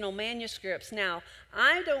original manuscripts. Now,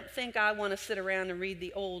 I don't think I want to sit around and read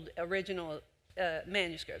the old original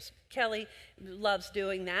manuscripts. Kelly loves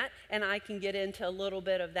doing that, and I can get into a little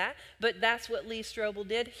bit of that, but that's what Lee Strobel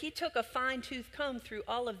did. He took a fine-tooth comb through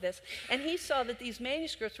all of this, and he saw that these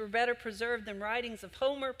manuscripts were better preserved than writings of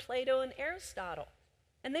Homer, Plato, and Aristotle,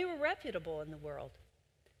 and they were reputable in the world.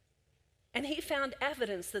 And he found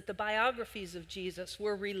evidence that the biographies of Jesus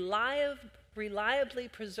were reliably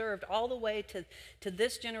preserved all the way to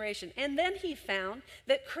this generation. And then he found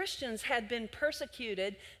that Christians had been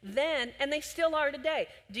persecuted then, and they still are today.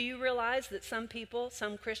 Do you realize that some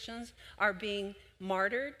Christians are being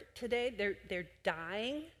martyred today? They're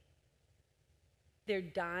dying They're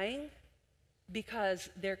dying because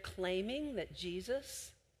they're claiming that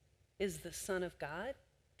Jesus is the Son of God.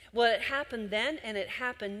 Well, it happened then and it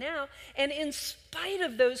happened now. And in spite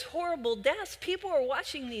of those horrible deaths, people are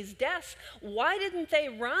watching these deaths. Why didn't they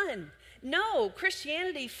run? No,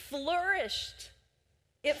 Christianity flourished.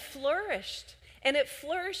 It flourished. And it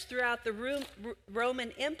flourished throughout the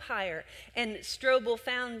Roman Empire. And Strobel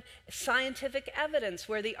found scientific evidence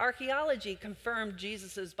where the archaeology confirmed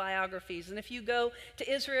Jesus' biographies. And if you go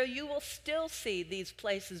to Israel, you will still see these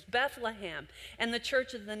places. Bethlehem and the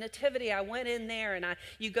Church of the Nativity. I went in there and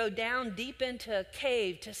you go down deep into a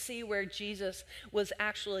cave to see where Jesus was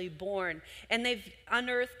actually born. And they've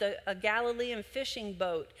unearthed a Galilean fishing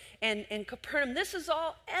boat and Capernaum. This is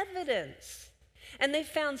all evidence. And they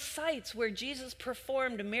found sites where Jesus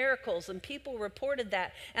performed miracles, and people reported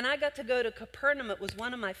that. And I got to go to Capernaum. It was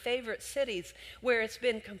one of my favorite cities where it's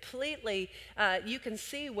been completely, you can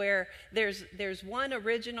see where there's one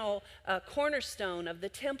original cornerstone of the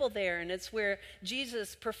temple there, and it's where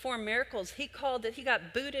Jesus performed miracles. He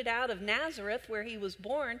got booted out of Nazareth where he was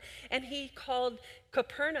born, and he called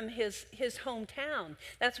Capernaum his hometown.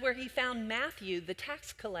 That's where he found Matthew, the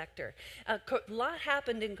tax collector. A lot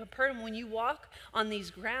happened in Capernaum. When you walk on these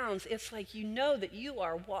grounds, it's like you know that you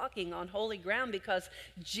are walking on holy ground because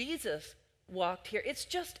Jesus walked here. It's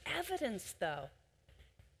just evidence, though.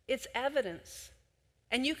 It's evidence.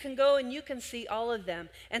 And you can go and you can see all of them.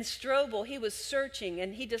 And Strobel, he was searching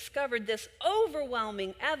and he discovered this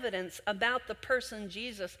overwhelming evidence about the person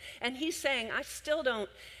Jesus. And he's saying, I still don't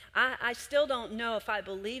know if I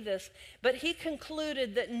believe this, but he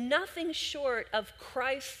concluded that nothing short of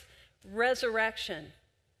Christ's resurrection,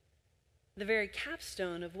 the very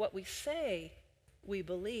capstone of what we say we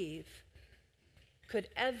believe, could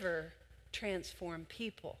ever transform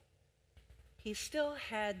people. He still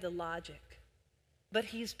had the logic, but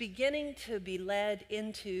he's beginning to be led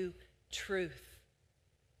into truth.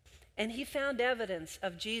 And he found evidence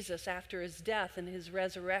of Jesus after his death and his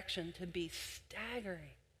resurrection to be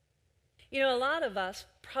staggering. You know, a lot of us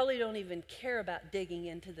probably don't even care about digging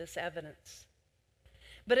into this evidence.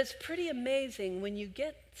 But it's pretty amazing when you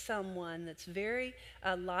get someone that's very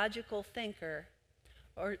logical thinker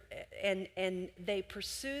and they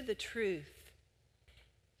pursue the truth.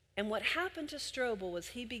 And what happened to Strobel was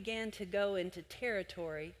he began to go into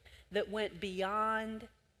territory that went beyond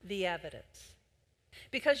the evidence.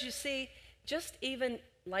 Because you see, just even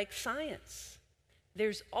like science,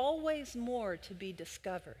 there's always more to be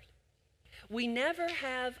discovered. We never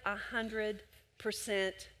have 100%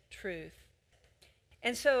 truth.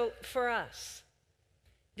 And so for us,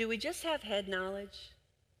 do we just have head knowledge?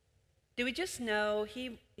 Do we just know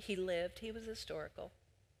he lived, he was historical?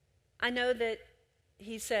 I know that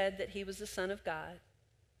he said that he was the Son of God.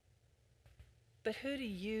 But who do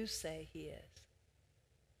you say he is?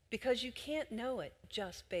 Because you can't know it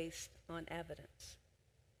just based on evidence.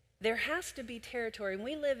 There has to be territory, and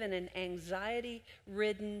we live in an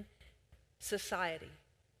anxiety-ridden society.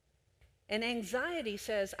 And anxiety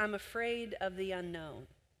says, I'm afraid of the unknown.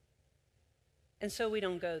 And so we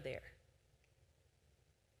don't go there.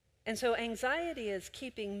 And so anxiety is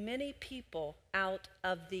keeping many people out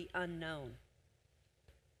of the unknown.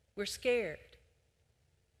 We're scared.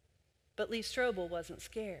 But Lee Strobel wasn't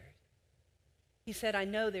scared. He said, I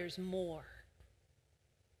know there's more.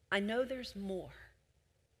 I know there's more.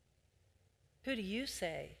 Who do you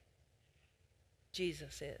say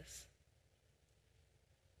Jesus is?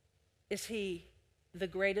 Is he the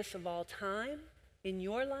greatest of all time in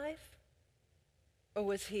your life? Or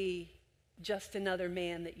was he just another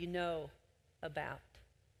man that you know about?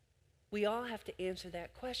 We all have to answer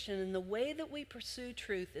that question. And the way that we pursue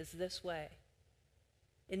truth is this way.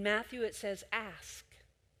 In Matthew it says, ask,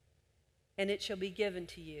 and it shall be given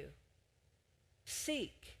to you.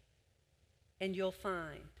 Seek, and you'll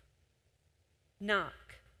find.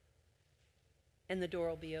 Knock, and the door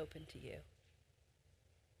will be open to you.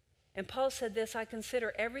 And Paul said this, I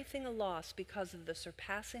consider everything a loss because of the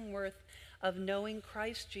surpassing worth of knowing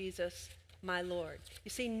Christ Jesus, my Lord. You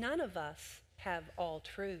see, none of us have all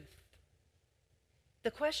truth. The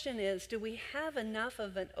question is, do we have enough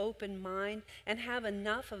of an open mind and have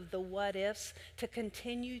enough of the what ifs to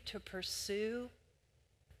continue to pursue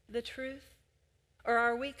the truth? Or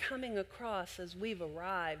are we coming across as we've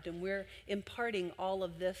arrived and we're imparting all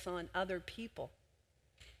of this on other people?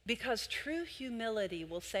 Because true humility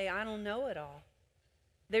will say, I don't know it all.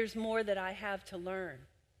 There's more that I have to learn.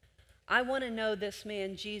 I want to know this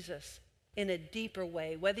man Jesus in a deeper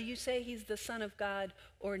way, whether you say he's the Son of God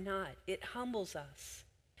or not. It humbles us.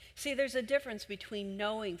 See, there's a difference between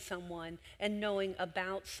knowing someone and knowing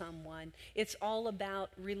about someone. It's all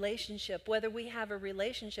about relationship, whether we have a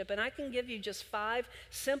relationship. And I can give you just 5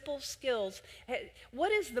 simple skills.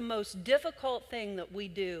 What is the most difficult thing that we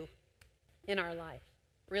do in our life?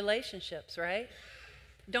 Relationships, right?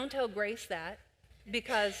 Don't tell Grace that,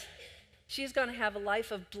 because she's going to have a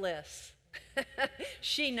life of bliss.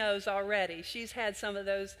 She knows already. She's had some of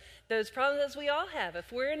those problems, as we all have. If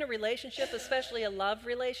we're in a relationship, especially a love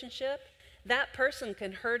relationship, that person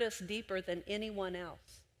can hurt us deeper than anyone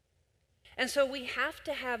else. And so we have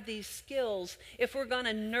to have these skills if we're going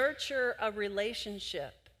to nurture a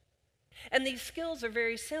relationship. And these skills are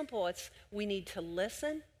very simple. We need to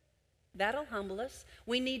listen. That'll humble us.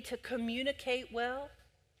 We need to communicate well.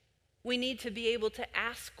 We need to be able to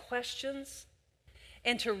ask questions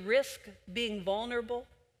and to risk being vulnerable.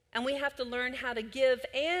 And we have to learn how to give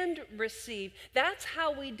and receive. That's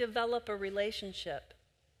how we develop a relationship.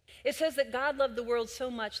 It says that God loved the world so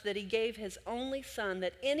much that he gave his only son,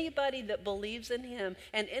 that anybody that believes in him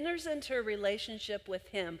and enters into a relationship with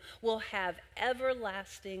him will have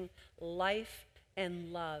everlasting life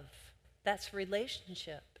and love. That's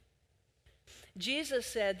relationship. Jesus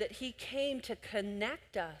said that he came to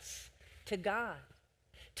connect us to God,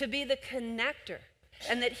 to be the connector,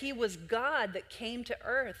 and that he was God that came to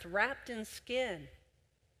earth wrapped in skin,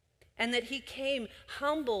 and that he came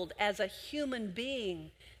humbled as a human being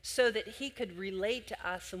so that he could relate to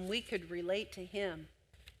us and we could relate to him.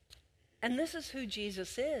 And this is who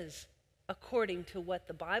Jesus is, according to what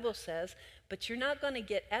the Bible says, but you're not going to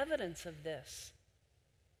get evidence of this.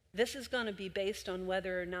 This is going to be based on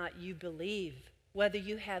whether or not you believe, whether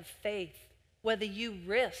you have faith, whether you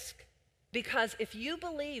risk. Because if you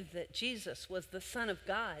believe that Jesus was the Son of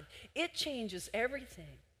God, it changes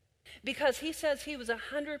everything. Because he says he was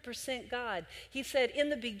 100% God. He said, in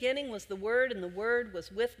the beginning was the Word, and the Word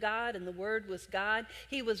was with God, and the Word was God.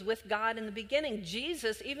 He was with God in the beginning.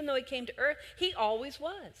 Jesus, even though he came to earth, he always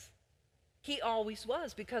was. He always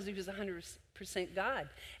was, because he was 100% God.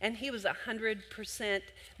 And he was 100%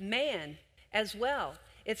 man as well.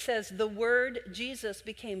 It says, the Word, Jesus,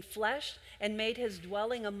 became flesh and made his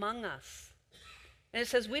dwelling among us. And it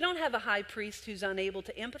says, we don't have a high priest who's unable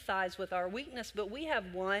to empathize with our weakness, but we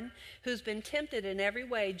have one who's been tempted in every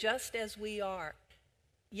way, just as we are.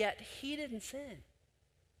 Yet he didn't sin.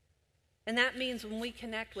 And that means when we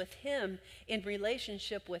connect with him, in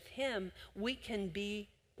relationship with him, we can be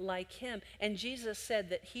like him. And Jesus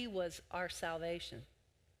said that he was our salvation.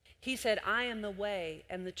 He said, I am the way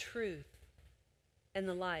and the truth and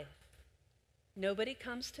the life. Nobody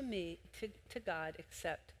comes to me, to God,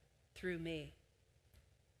 except through me.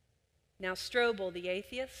 Now, Strobel, the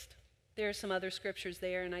atheist, there are some other scriptures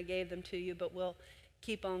there, and I gave them to you, but we'll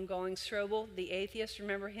keep on going. Strobel, the atheist,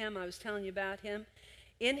 remember him? I was telling you about him.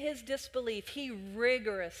 In his disbelief, he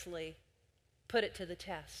rigorously put it to the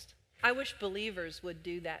test. I wish believers would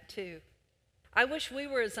do that too. I wish we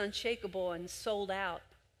were as unshakable and sold out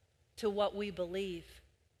to what we believe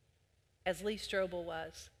as Lee Strobel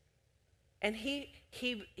was. And he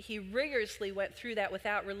rigorously went through that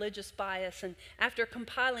without religious bias. And after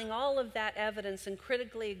compiling all of that evidence and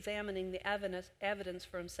critically examining the evidence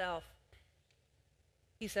for himself,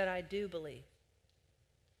 he said, I do believe.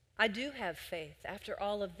 I do have faith after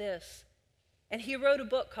all of this. And he wrote a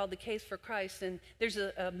book called The Case for Christ. And there's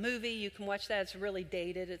a movie, you can watch that. It's really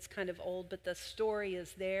dated. It's kind of old, but the story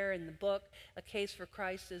is there in the book. A Case for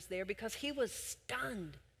Christ is there because he was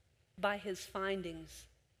stunned by his findings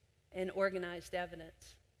and organized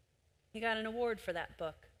evidence. He got an award for that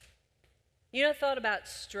book. You know, I thought about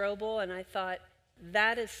Strobel, and I thought,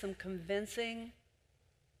 that is some convincing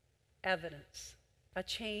evidence. A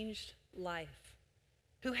changed life.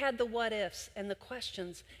 Who had the what ifs and the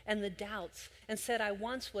questions and the doubts and said, I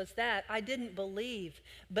once was that, I didn't believe,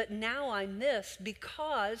 but now I'm this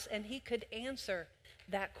because, and he could answer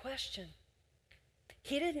that question.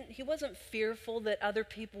 He wasn't fearful that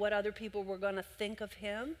what other people were going to think of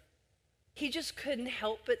him. He just couldn't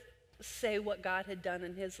help but say what God had done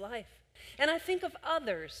in his life. And I think of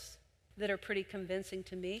others that are pretty convincing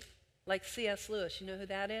to me, like C.S. Lewis. You know who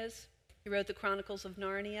that is? He wrote the Chronicles of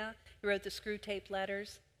Narnia. He wrote the Screwtape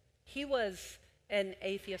Letters. He was an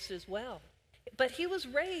atheist as well. But he was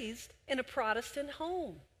raised in a Protestant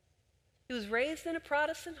home.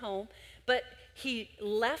 But he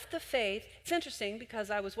left the faith. It's interesting because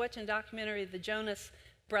I was watching a documentary of the Jonas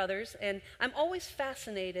Brothers, and I'm always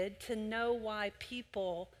fascinated to know why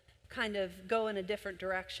people kind of go in a different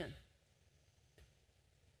direction.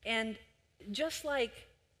 And just like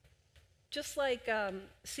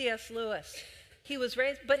C.S. Lewis, he was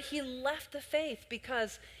raised, but he left the faith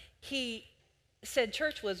because he said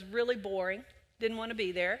church was really boring, didn't want to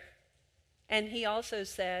be there. And he also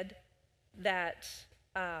said that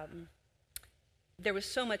there was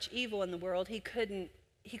so much evil in the world, he couldn't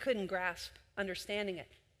grasp understanding it.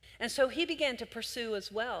 And so he began to pursue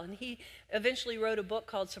as well. And he eventually wrote a book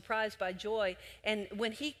called Surprised by Joy. And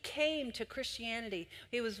when he came to Christianity,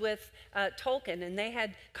 he was with Tolkien, and they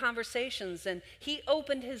had conversations. And he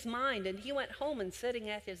opened his mind, and he went home, and sitting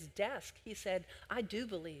at his desk, he said, I do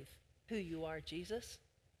believe who you are, Jesus.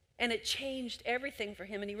 And it changed everything for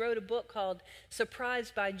him. And he wrote a book called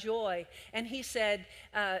Surprised by Joy. And he said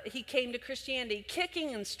he came to Christianity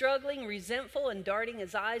kicking and struggling, resentful, and darting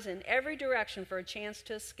his eyes in every direction for a chance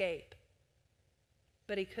to escape.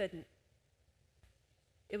 But he couldn't.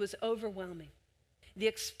 It was overwhelming. The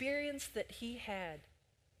experience that he had.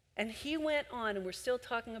 And he went on, and we're still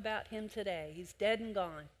talking about him today. He's dead and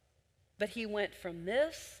gone. But he went from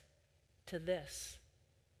this to this.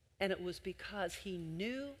 And it was because he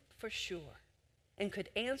knew for sure and could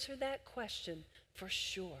answer that question for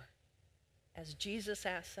sure. As Jesus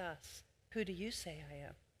asks us, who do you say I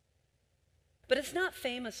am? But it's not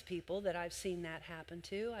famous people that I've seen that happen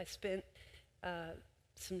to. I spent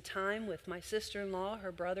some time with my sister-in-law.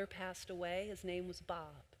 Her brother passed away. His name was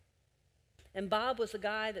Bob. And Bob was a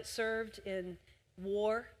guy that served in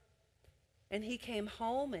war. And he came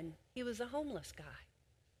home, and he was a homeless guy.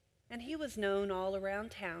 And he was known all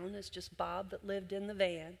around town as just Bob that lived in the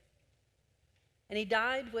van. And he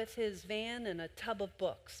died with his van and a tub of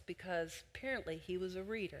books because apparently he was a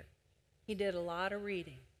reader. He did a lot of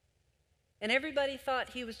reading. And everybody thought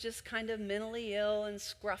he was just kind of mentally ill and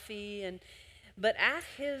scruffy. But at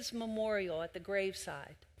his memorial at the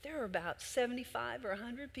graveside, there were about 75 or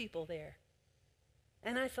 100 people there.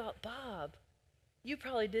 And I thought, Bob, you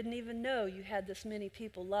probably didn't even know you had this many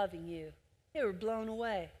people loving you. They were blown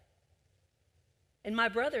away. And my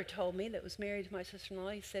brother told me, that was married to my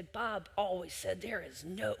sister-in-law, he said, Bob always said, there is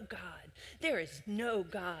no God. There is no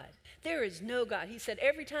God. There is no God. He said,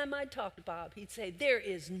 every time I'd talk to Bob, he'd say, there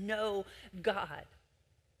is no God.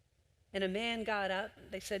 And a man got up.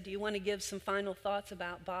 They said, do you want to give some final thoughts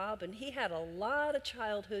about Bob? And he had a lot of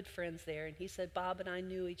childhood friends there. And he said, Bob and I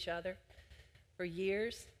knew each other for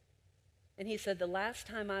years. And he said, the last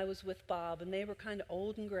time I was with Bob, and they were kind of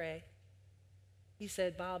old and gray, he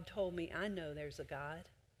said, Bob told me, I know there's a God.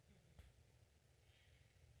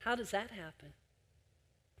 How does that happen?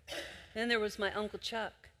 Then there was my Uncle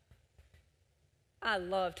Chuck. I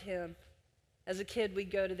loved him. As a kid,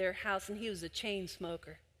 we'd go to their house, and he was a chain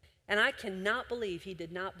smoker. And I cannot believe he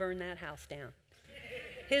did not burn that house down.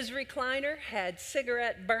 His recliner had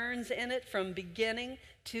cigarette burns in it from beginning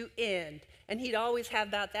to end. And he'd always have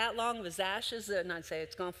about that long of his ashes, and I'd say,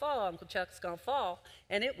 it's going to fall, Uncle Chuck, it's going to fall.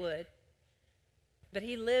 And it would. But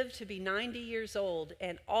he lived to be 90 years old,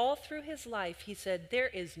 and all through his life, he said, there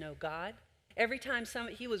is no God. Every time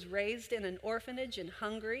he was raised in an orphanage in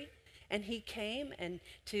Hungary, and he came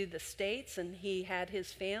to the States, and he had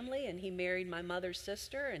his family, and he married my mother's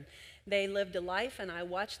sister, and they lived a life, and I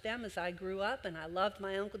watched them as I grew up, and I loved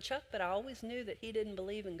my Uncle Chuck, but I always knew that he didn't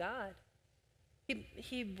believe in God.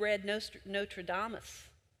 He read Notre Dame,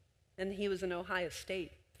 and he was an Ohio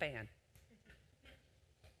State fan.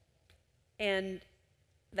 And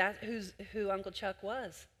that's who Uncle Chuck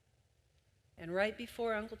was. And right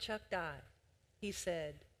before Uncle Chuck died, he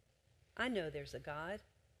said, I know there's a God.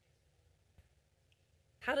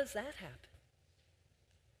 How does that happen?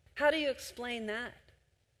 How do you explain that?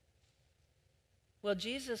 Well,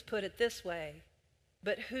 Jesus put it this way,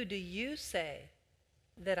 but who do you say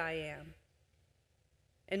that I am?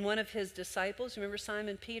 And one of his disciples, remember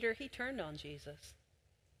Simon Peter, he turned on Jesus.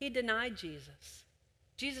 He denied Jesus.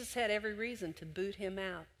 Jesus had every reason to boot him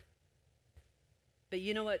out. But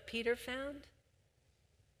you know what Peter found?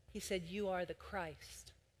 He said, you are the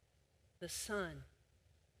Christ, the Son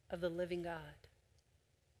of the living God.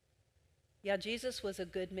 Yeah, Jesus was a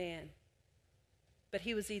good man, but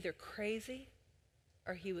he was either crazy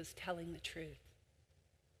or he was telling the truth.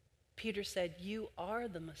 Peter said, you are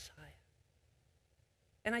the Messiah.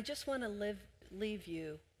 And I just want to leave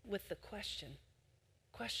you with the question.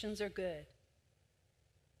 Questions are good.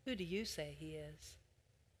 Who do you say he is?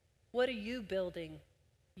 What are you building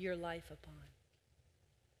your life upon?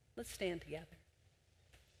 Let's stand together.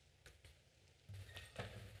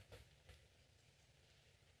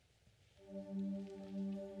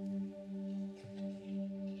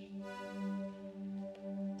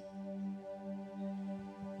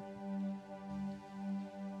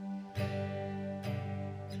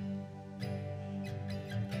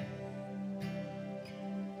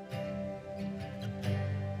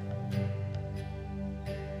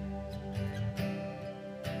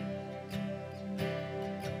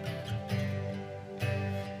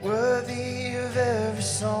 every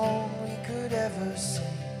song we could ever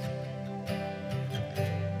sing.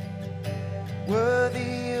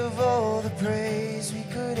 Worthy of all the praise we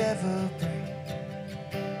could ever bring.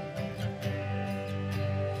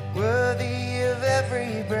 Worthy of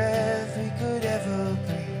every breath we could ever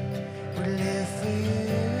breathe. We live for you.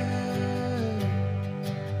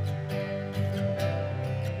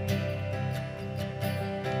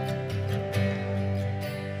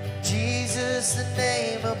 Jesus, the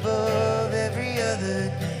name above every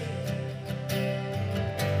other name.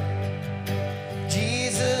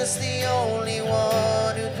 Jesus, the only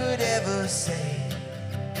one who could ever save.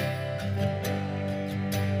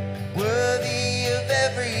 Worthy of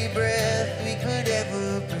every breath we could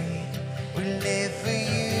ever breathe. We live for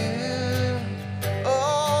you.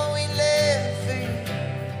 Oh, we live for you.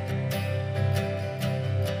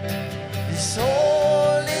 This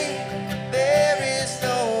holy, there is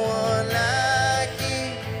no one like you.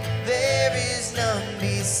 There is none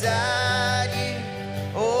beside you.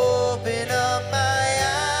 Open up my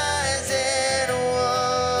eyes and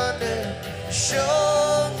wonder.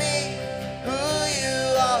 Show me who you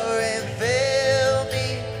are and fill me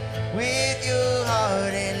with your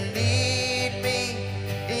heart and lead me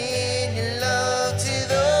in your love to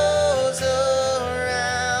those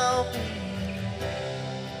around me.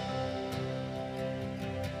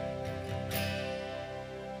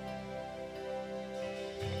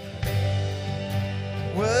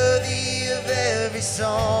 Worthy of every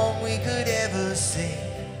song we could ever sing.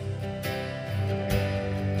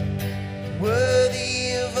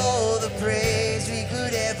 Worthy of all the praise we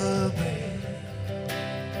could ever bring.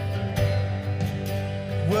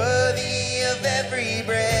 Worthy of every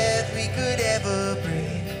breath we could ever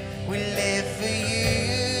breathe. We live for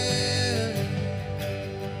you.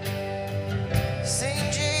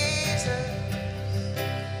 Sing Jesus.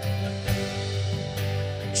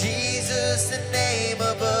 Jesus, the name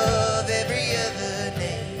above every other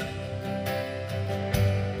name.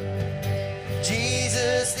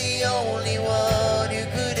 Jesus, the only one who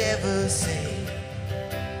could ever save.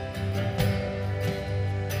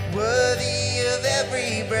 Worthy of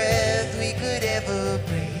every breath we could ever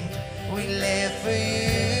breathe. We live for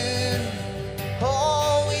you.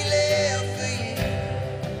 Oh, we live for you.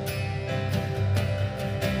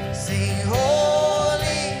 Sing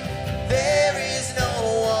holy, there is no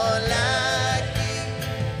one like you.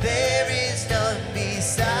 There is none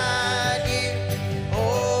beside you.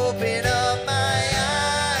 Open up my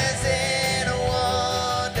eyes and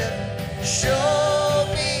wonder. Show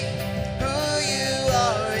me who you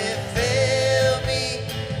are and fill me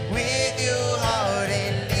with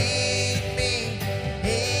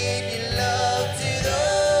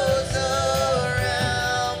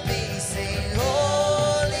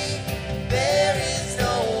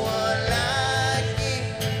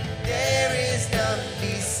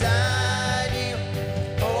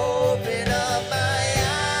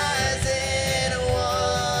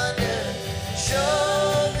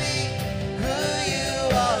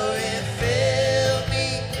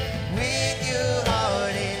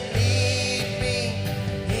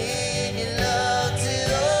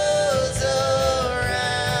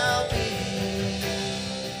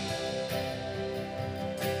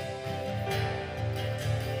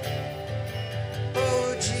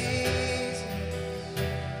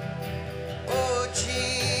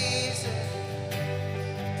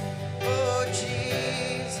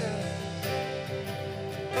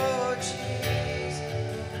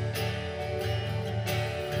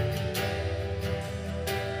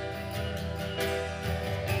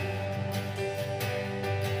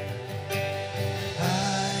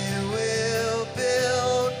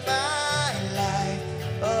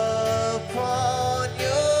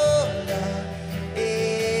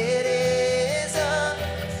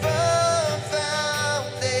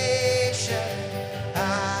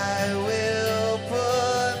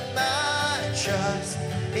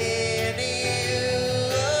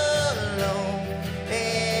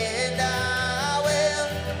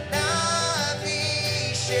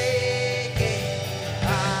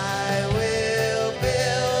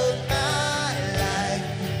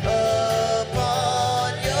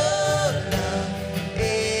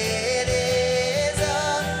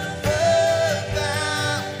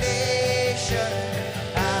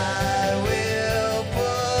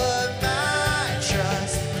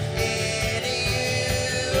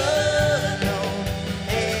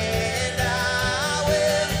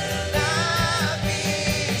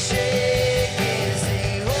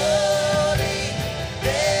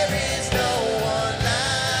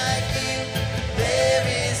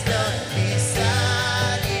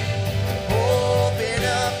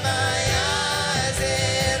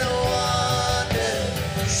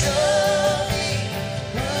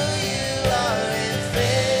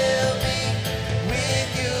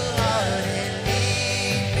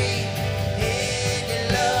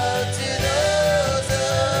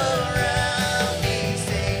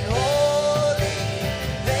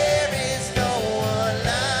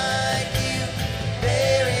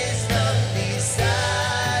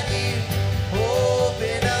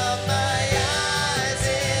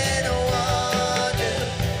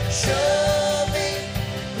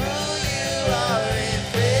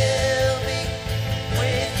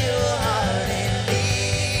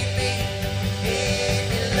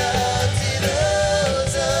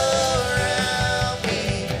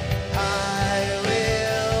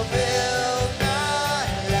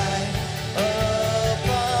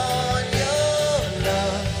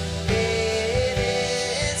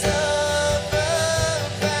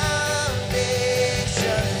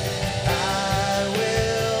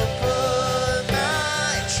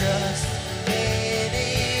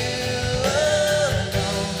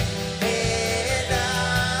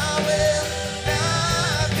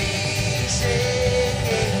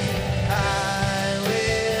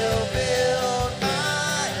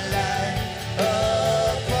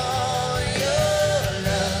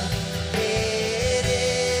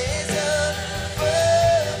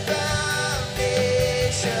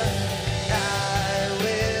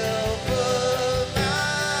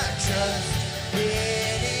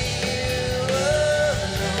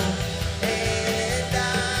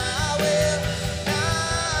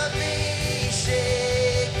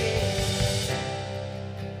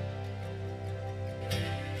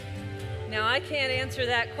can't answer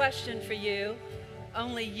that question for you.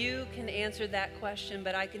 Only you can answer that question,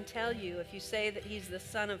 but I can tell you, if you say that he's the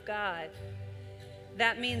Son of God,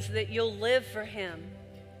 that means that you'll live for him.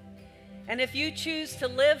 And if you choose to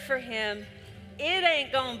live for him, it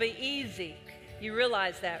ain't gonna be easy. You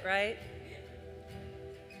realize that, right?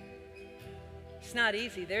 It's not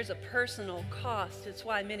easy. There's a personal cost. It's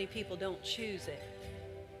why many people don't choose it.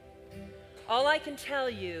 All I can tell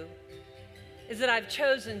you is that I've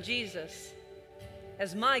chosen Jesus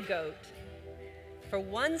as my goat for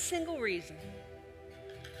one single reason: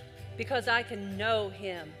 because I can know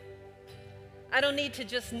him. I don't need to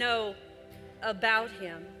just know about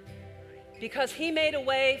him, because he made a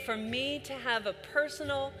way for me to have a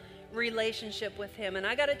personal relationship with him. And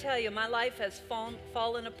I got to tell you, my life has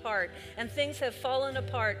fallen apart, and things have fallen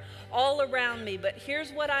apart all around me. But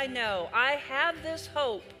here's what I know: I have this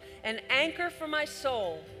hope, an anchor for my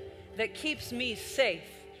soul that keeps me safe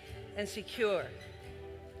and secure.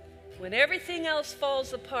 When everything else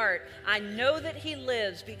falls apart, I know that he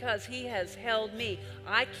lives because he has held me.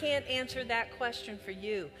 I can't answer that question for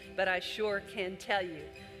you, but I sure can tell you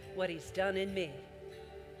what he's done in me.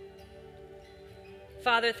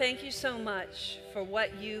 Father, thank you so much for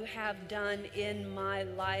what you have done in my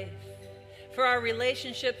life, for our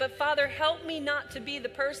relationship. But Father, help me not to be the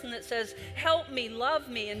person that says, help me, love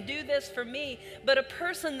me, and do this for me, but a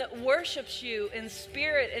person that worships you in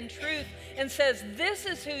spirit and truth and says, this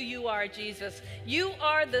is who you are, Jesus. You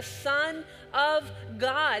are the Son of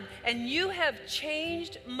God, and you have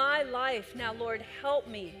changed my life. Now, Lord, help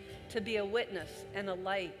me to be a witness and a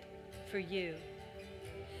light for you.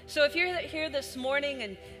 So if you're here this morning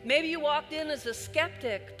and maybe you walked in as a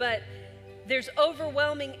skeptic, but there's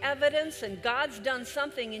overwhelming evidence and God's done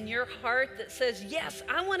something in your heart that says, yes,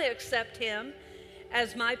 I want to accept him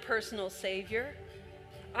as my personal Savior.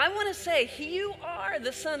 I want to say, you are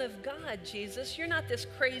the Son of God, Jesus. You're not this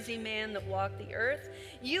crazy man that walked the earth.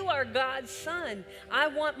 You are God's Son. I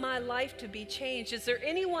want my life to be changed. Is there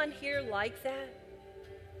anyone here like that?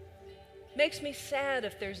 Makes me sad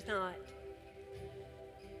if there's not.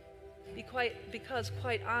 Because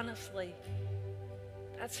quite honestly,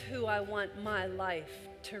 that's who I want my life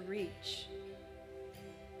to reach.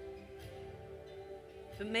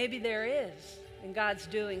 But maybe there is, and God's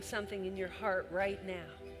doing something in your heart right now.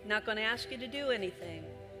 I'm not going to ask you to do anything.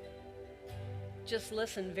 Just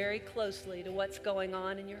listen very closely to what's going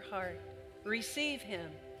on in your heart. Receive him.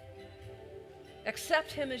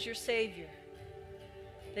 Accept him as your Savior.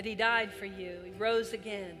 That he died for you. He rose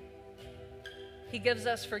again. He gives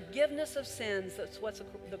us forgiveness of sins. That's what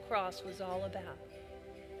the cross was all about.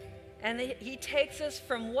 And he takes us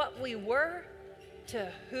from what we were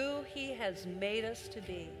to who he has made us to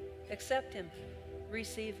be. Accept him.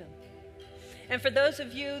 Receive him. And for those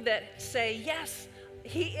of you that say, yes,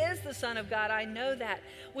 he is the Son of God, I know that.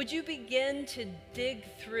 Would you begin to dig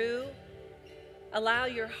through, allow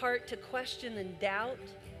your heart to question and doubt,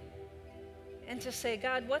 and to say,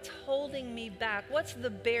 God, what's holding me back? What's the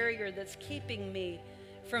barrier that's keeping me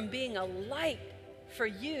from being a light for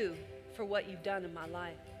you for what you've done in my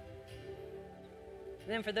life? And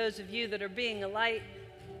then for those of you that are being a light,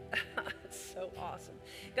 it's so awesome.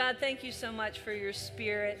 God, thank you so much for your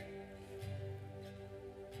Spirit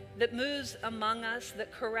that moves among us,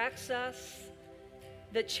 that corrects us,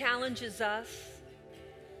 that challenges us,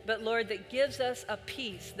 but Lord, that gives us a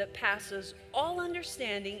peace that passes all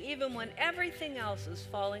understanding, even when everything else is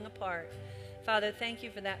falling apart. Father, thank you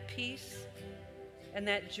for that peace and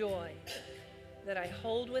that joy that I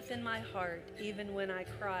hold within my heart, even when I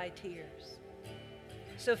cry tears.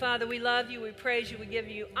 So, Father, we love you, we praise you,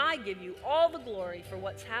 I give you all the glory for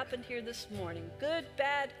what's happened here this morning. Good,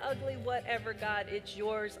 bad, ugly, whatever, God, it's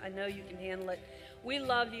yours. I know you can handle it. We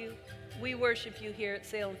love you. We worship you here at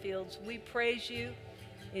Salem Fields. We praise you.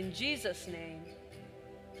 In Jesus' name,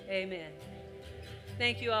 amen.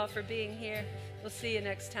 Thank you all for being here. We'll see you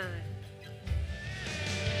next time.